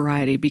doesn't love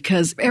variety,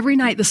 because every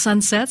night the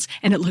sun sets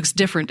and it looks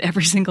different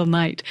every single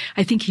night.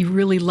 I think He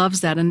really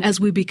loves that. And as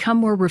we become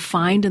more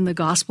refined in the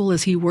gospel,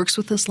 as He works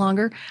with us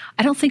longer,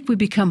 I don't think we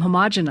become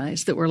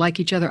homogenized, that we're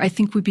like each other. I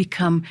think we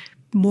become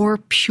more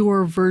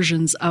pure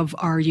versions of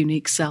our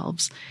unique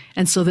selves.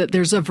 And so that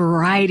there's a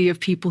variety of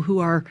people who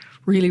are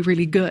really,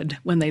 really good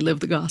when they live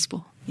the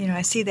gospel. You know,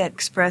 I see that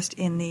expressed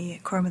in the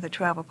Quorum of the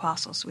 12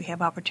 Apostles. We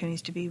have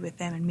opportunities to be with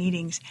them in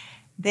meetings.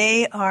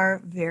 They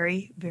are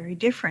very, very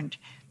different.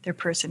 Their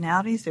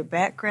personalities, their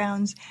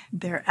backgrounds,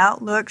 their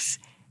outlooks,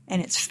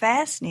 and it's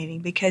fascinating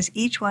because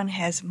each one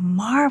has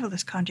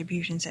marvelous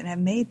contributions and have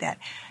made that.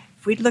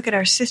 If we look at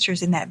our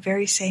sisters in that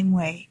very same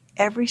way,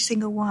 every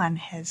single one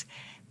has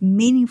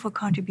meaningful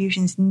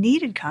contributions,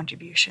 needed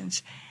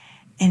contributions,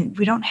 and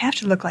we don't have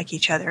to look like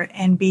each other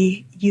and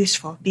be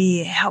useful,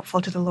 be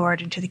helpful to the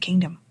Lord and to the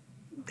kingdom.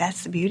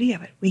 That's the beauty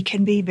of it. We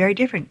can be very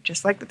different,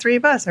 just like the three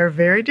of us are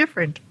very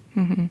different.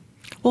 Mm-hmm.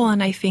 Well,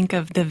 and I think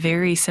of the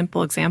very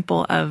simple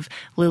example of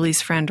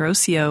Lily's friend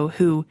Rocio,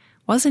 who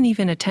wasn't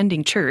even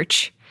attending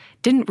church,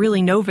 didn't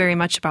really know very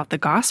much about the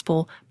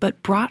gospel,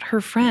 but brought her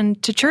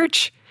friend to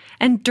church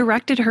and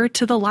directed her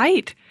to the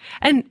light.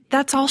 And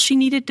that's all she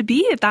needed to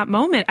be at that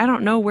moment. I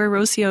don't know where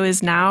Rocio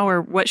is now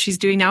or what she's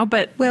doing now,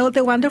 but... Well,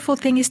 the wonderful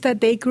thing is that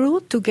they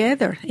grew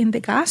together in the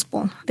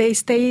gospel. They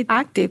stayed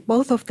active,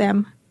 both of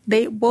them.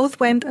 They both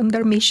went on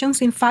their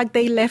missions. In fact,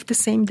 they left the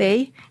same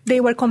day. They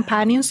were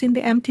companions in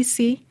the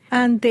MTC.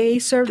 And they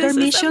served their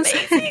missions.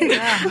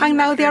 And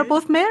now they are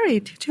both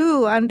married,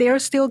 too. And they are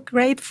still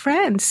great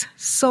friends.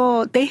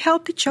 So they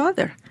helped each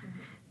other.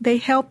 They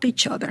helped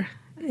each other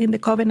in the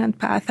covenant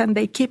path, and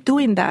they keep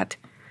doing that.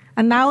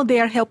 And now they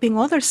are helping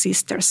other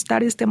sisters.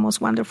 That is the most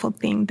wonderful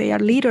thing. They are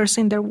leaders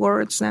in their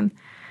words, and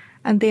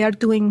they are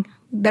doing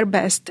their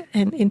best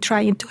in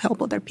trying to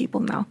help other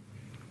people now.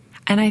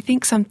 And I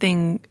think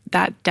something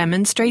that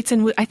demonstrates,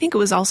 and I think it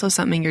was also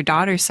something your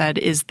daughter said,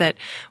 is that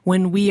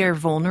when we are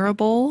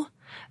vulnerable,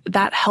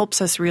 that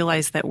helps us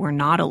realize that we're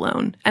not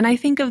alone. And I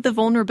think of the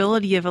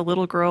vulnerability of a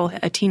little girl,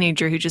 a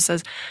teenager who just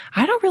says,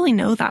 I don't really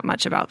know that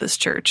much about this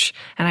church,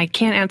 and I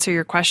can't answer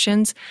your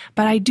questions,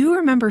 but I do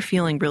remember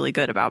feeling really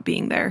good about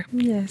being there.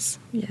 Yes,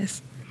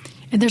 yes.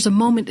 And there's a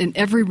moment in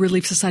every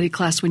Relief Society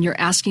class when you're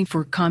asking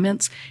for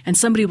comments and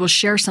somebody will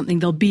share something,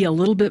 they'll be a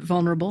little bit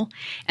vulnerable,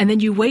 and then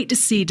you wait to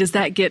see, does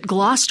that get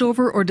glossed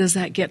over or does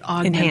that get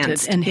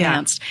augmented,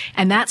 enhanced? Yeah.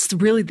 And that's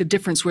really the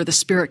difference where the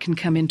Spirit can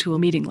come into a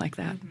meeting like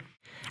that.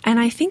 And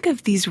I think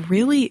of these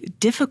really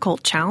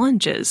difficult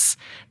challenges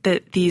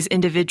that these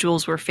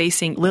individuals were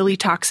facing. Lily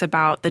talks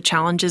about the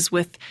challenges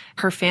with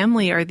her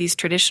family are these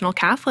traditional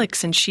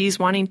Catholics, and she's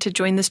wanting to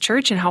join this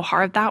church and how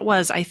hard that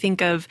was. I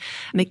think of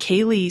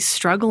McKaylee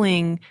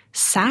struggling,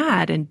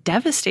 sad and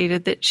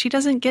devastated that she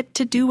doesn't get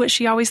to do what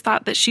she always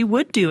thought that she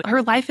would do.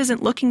 Her life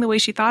isn't looking the way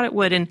she thought it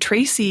would. And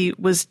Tracy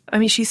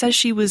she says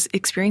she was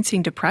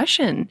experiencing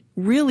depression,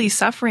 really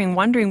suffering,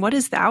 wondering, what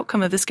is the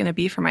outcome of this going to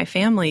be for my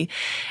family?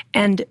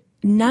 And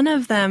none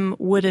of them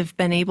would have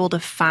been able to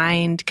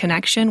find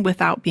connection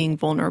without being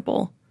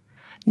vulnerable.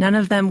 None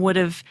of them would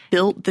have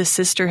built this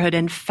sisterhood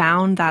and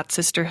found that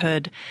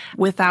sisterhood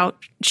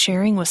without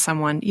sharing with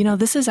someone,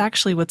 this is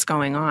actually what's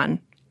going on.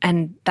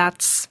 And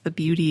that's the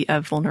beauty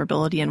of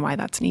vulnerability and why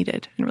that's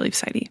needed in Relief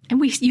Society.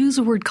 And we use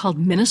a word called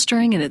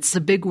ministering, and it's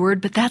a big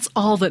word, but that's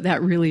all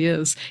that really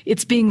is.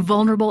 It's being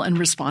vulnerable and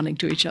responding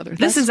to each other.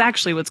 This is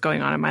actually what's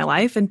going on in my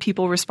life, and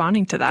people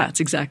responding to that. That's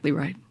exactly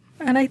right.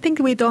 And I think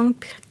we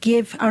don't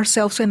give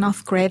ourselves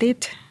enough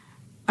credit.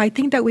 I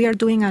think that we are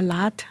doing a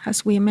lot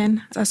as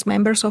women, as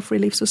members of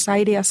Relief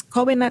Society, as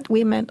covenant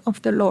women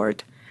of the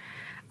Lord.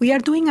 We are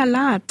doing a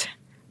lot.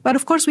 But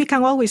of course, we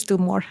can always do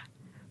more.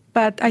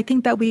 But I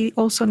think that we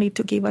also need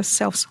to give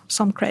ourselves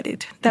some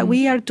credit, that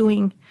we are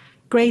doing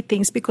great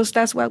things, because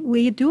that's what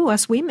we do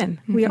as women.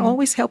 We are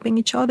always helping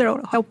each other,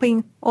 or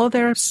helping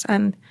others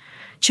and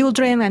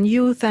children and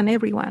youth and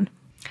everyone.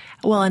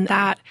 Well, and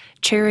that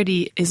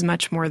charity is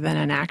much more than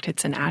an act.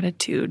 It's an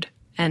attitude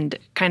and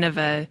kind of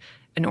an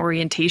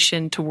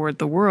orientation toward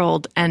the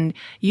world. And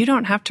you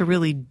don't have to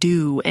really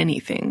do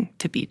anything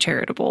to be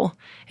charitable.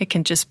 It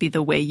can just be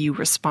the way you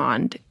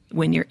respond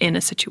when you're in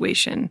a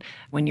situation,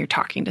 when you're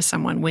talking to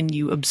someone, when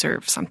you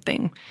observe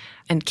something.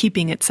 And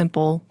keeping it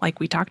simple, like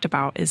we talked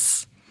about,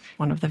 is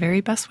one of the very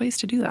best ways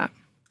to do that.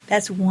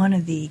 That's one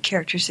of the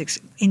characteristics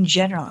in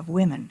general of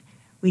women.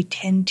 We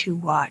tend to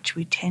watch,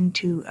 we tend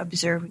to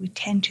observe, we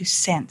tend to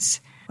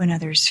sense when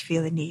others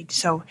feel a need.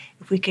 So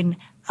if we can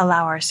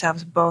allow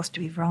ourselves both to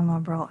be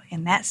vulnerable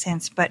in that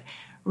sense, but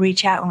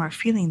reach out when we're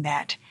feeling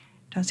that,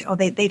 don't say, oh,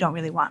 they don't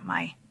really want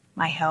my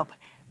help,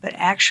 but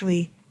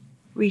actually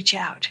reach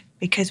out,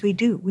 because we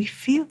do. We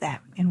feel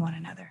that in one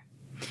another.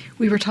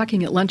 We were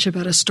talking at lunch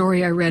about a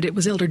story I read. It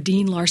was Elder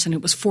Dean Larson.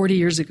 It was 40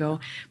 years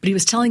ago. But he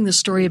was telling the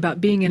story about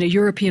being in a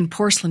European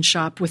porcelain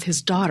shop with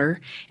his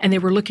daughter, and they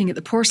were looking at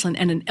the porcelain,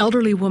 and an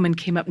elderly woman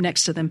came up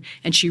next to them,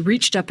 and she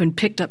reached up and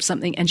picked up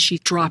something, and she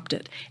dropped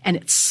it, and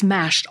it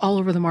smashed all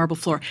over the marble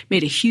floor,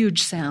 made a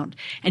huge sound.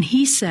 And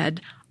he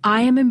said,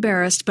 I am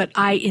embarrassed, but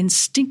I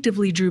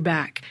instinctively drew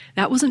back.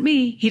 That wasn't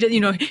me.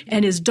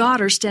 And his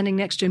daughter standing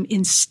next to him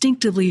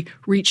instinctively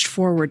reached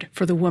forward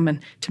for the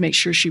woman to make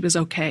sure she was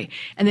okay.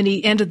 And then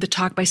he ended the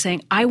talk by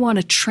saying, I want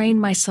to train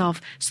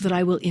myself so that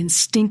I will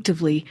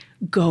instinctively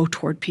go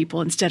toward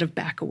people instead of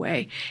back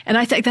away. And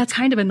I think that's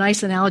kind of a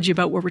nice analogy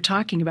about what we're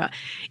talking about.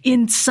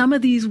 In some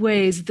of these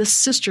ways, this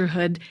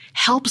sisterhood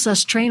helps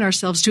us train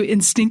ourselves to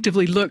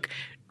instinctively look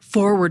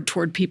forward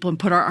toward people and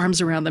put our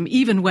arms around them,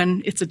 even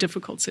when it's a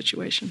difficult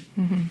situation.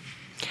 Mm-hmm.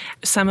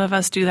 Some of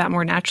us do that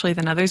more naturally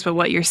than others, but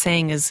what you're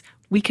saying is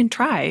we can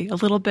try a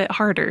little bit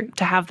harder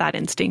to have that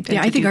instinct.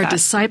 Yeah, I think our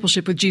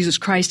discipleship with Jesus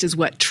Christ is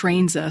what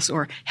trains us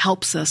or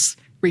helps us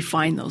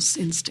refine those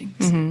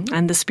instincts. Mm-hmm.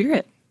 And the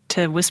Spirit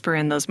to whisper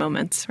in those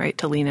moments, right,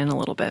 to lean in a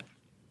little bit.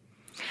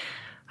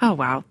 Oh,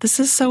 wow. This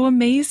is so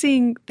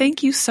amazing.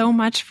 Thank you so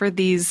much for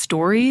these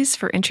stories,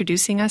 for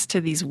introducing us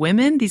to these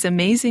women, these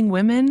amazing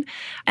women,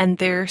 and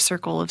their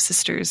circle of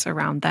sisters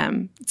around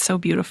them. It's so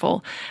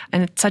beautiful.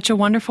 And it's such a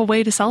wonderful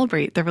way to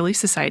celebrate the Relief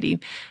Society.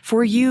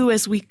 For you,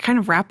 as we kind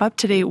of wrap up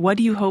today, what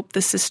do you hope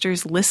the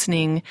sisters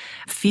listening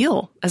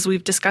feel as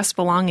we've discussed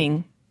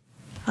belonging?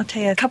 I'll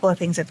tell you a couple of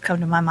things that have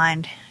come to my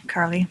mind,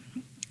 Carly.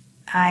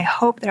 I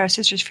hope that our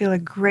sisters feel a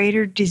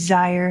greater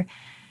desire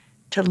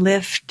to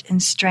lift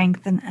and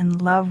strengthen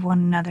and love one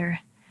another,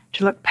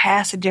 to look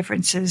past the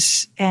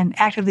differences and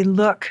actively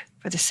look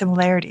for the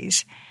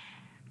similarities.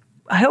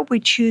 I hope we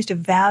choose to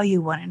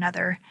value one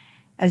another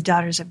as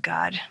daughters of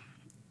God.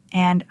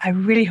 And I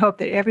really hope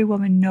that every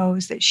woman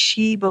knows that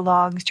she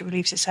belongs to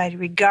Relief Society,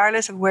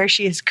 regardless of where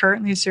she is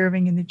currently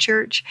serving in the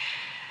church.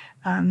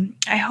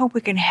 I hope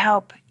we can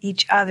help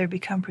each other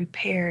become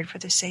prepared for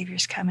the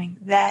Savior's coming.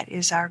 That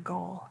is our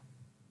goal.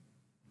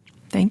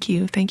 Thank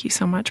you. Thank you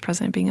so much,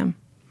 President Bingham.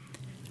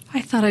 I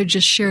thought I'd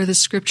just share this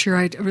scripture.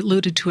 I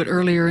alluded to it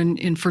earlier in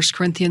 1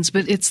 Corinthians,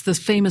 but it's the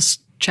famous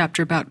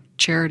chapter about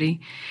charity.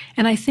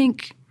 And I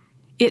think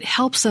it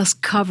helps us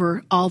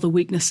cover all the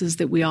weaknesses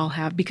that we all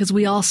have, because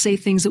we all say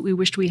things that we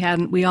wished we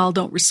hadn't. We all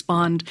don't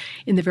respond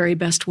in the very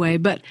best way.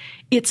 But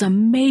it's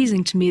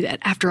amazing to me that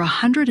after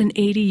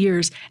 180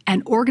 years,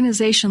 an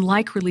organization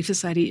like Relief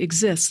Society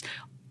exists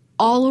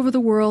all over the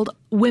world,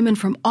 women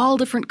from all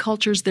different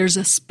cultures. There's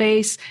a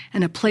space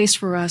and a place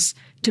for us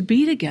to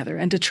be together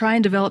and to try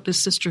and develop this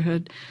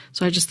sisterhood.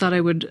 So I just thought I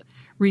would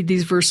read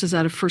these verses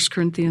out of 1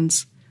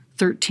 Corinthians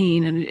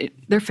 13, and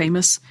they're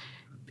famous.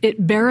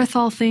 It beareth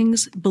all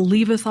things,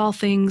 believeth all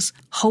things,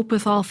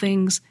 hopeth all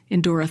things,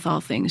 endureth all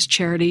things.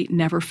 Charity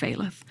never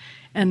faileth.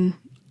 And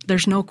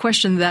there's no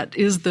question that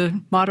is the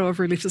motto of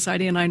Relief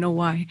Society, and I know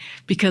why.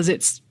 Because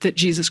it's that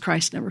Jesus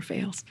Christ never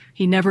fails.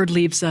 He never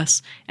leaves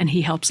us, and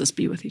he helps us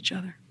be with each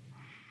other.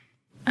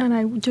 And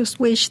I just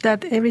wish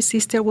that every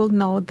sister will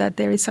know that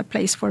there is a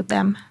place for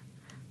them.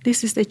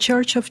 This is the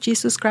Church of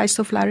Jesus Christ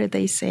of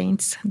Latter-day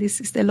Saints. This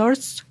is the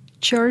Lord's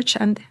church,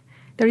 and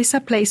there is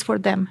a place for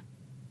them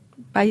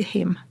by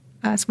him.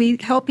 As we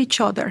help each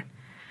other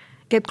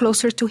get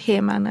closer to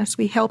him, and as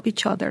we help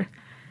each other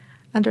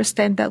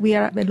understand that we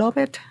are a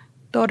beloved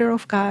daughter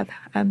of God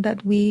and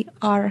that we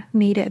are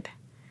needed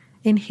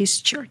in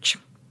his church.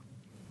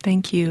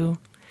 Thank you.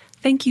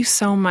 Thank you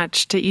so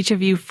much to each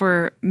of you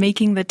for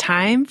making the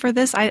time for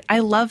this. I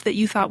love that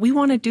you thought we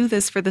want to do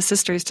this for the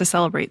sisters to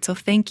celebrate. So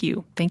thank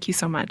you. Thank you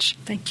so much.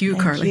 Thank you,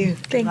 Carly.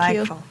 Thank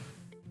you.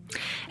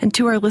 And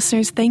to our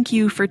listeners, thank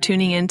you for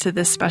tuning in to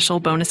this special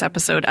bonus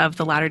episode of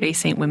the Latter-day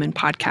Saint Women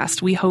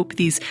podcast. We hope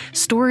these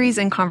stories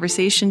and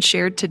conversations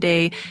shared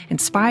today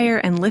inspire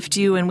and lift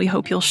you, and we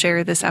hope you'll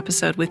share this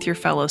episode with your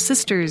fellow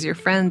sisters, your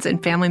friends,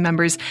 and family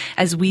members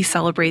as we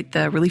celebrate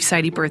the Relief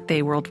Society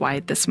birthday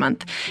worldwide this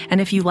month. And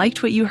if you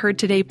liked what you heard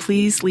today,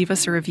 please leave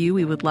us a review.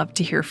 We would love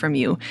to hear from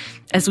you.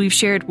 As we've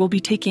shared, we'll be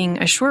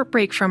taking a short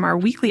break from our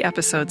weekly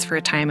episodes for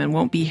a time and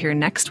won't be here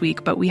next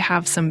week, but we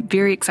have some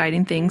very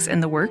exciting things in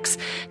the works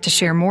to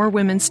share more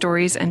women's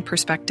stories and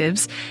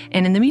perspectives.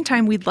 And in the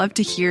meantime, we'd love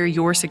to hear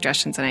your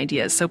suggestions and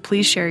ideas. So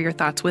please share your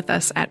thoughts with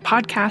us at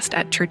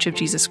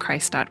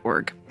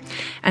podcast@churchofjesuschrist.org.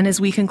 And as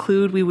we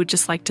conclude, we would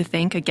just like to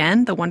thank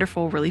again the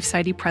wonderful Relief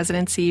Society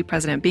presidency,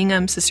 President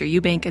Bingham, Sister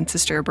Eubank, and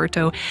Sister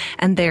Alberto,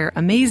 and their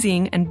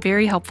amazing and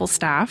very helpful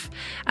staff,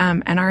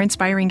 and our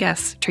inspiring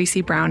guests,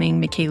 Tracy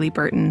Browning, McKaylee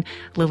Burton,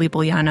 Lily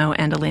Bogliano,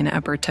 and Elena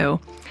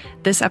Alberto.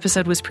 This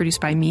episode was produced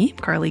by me,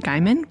 Carly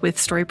Guyman, with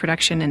story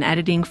production and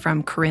editing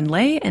from Corinne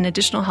Lay and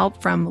additional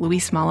help from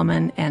Luis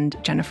Malaman and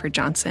Jennifer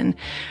Johnson.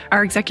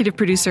 Our executive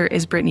producer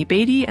is Brittany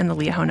Beatty and the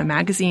Liahona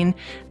Magazine.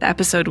 The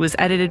episode was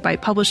edited by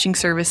Publishing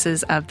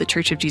Services of the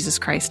Church of Jesus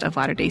Christ of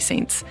Latter-day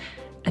Saints.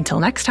 Until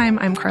next time,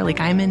 I'm Carly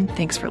Guyman.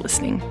 Thanks for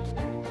listening.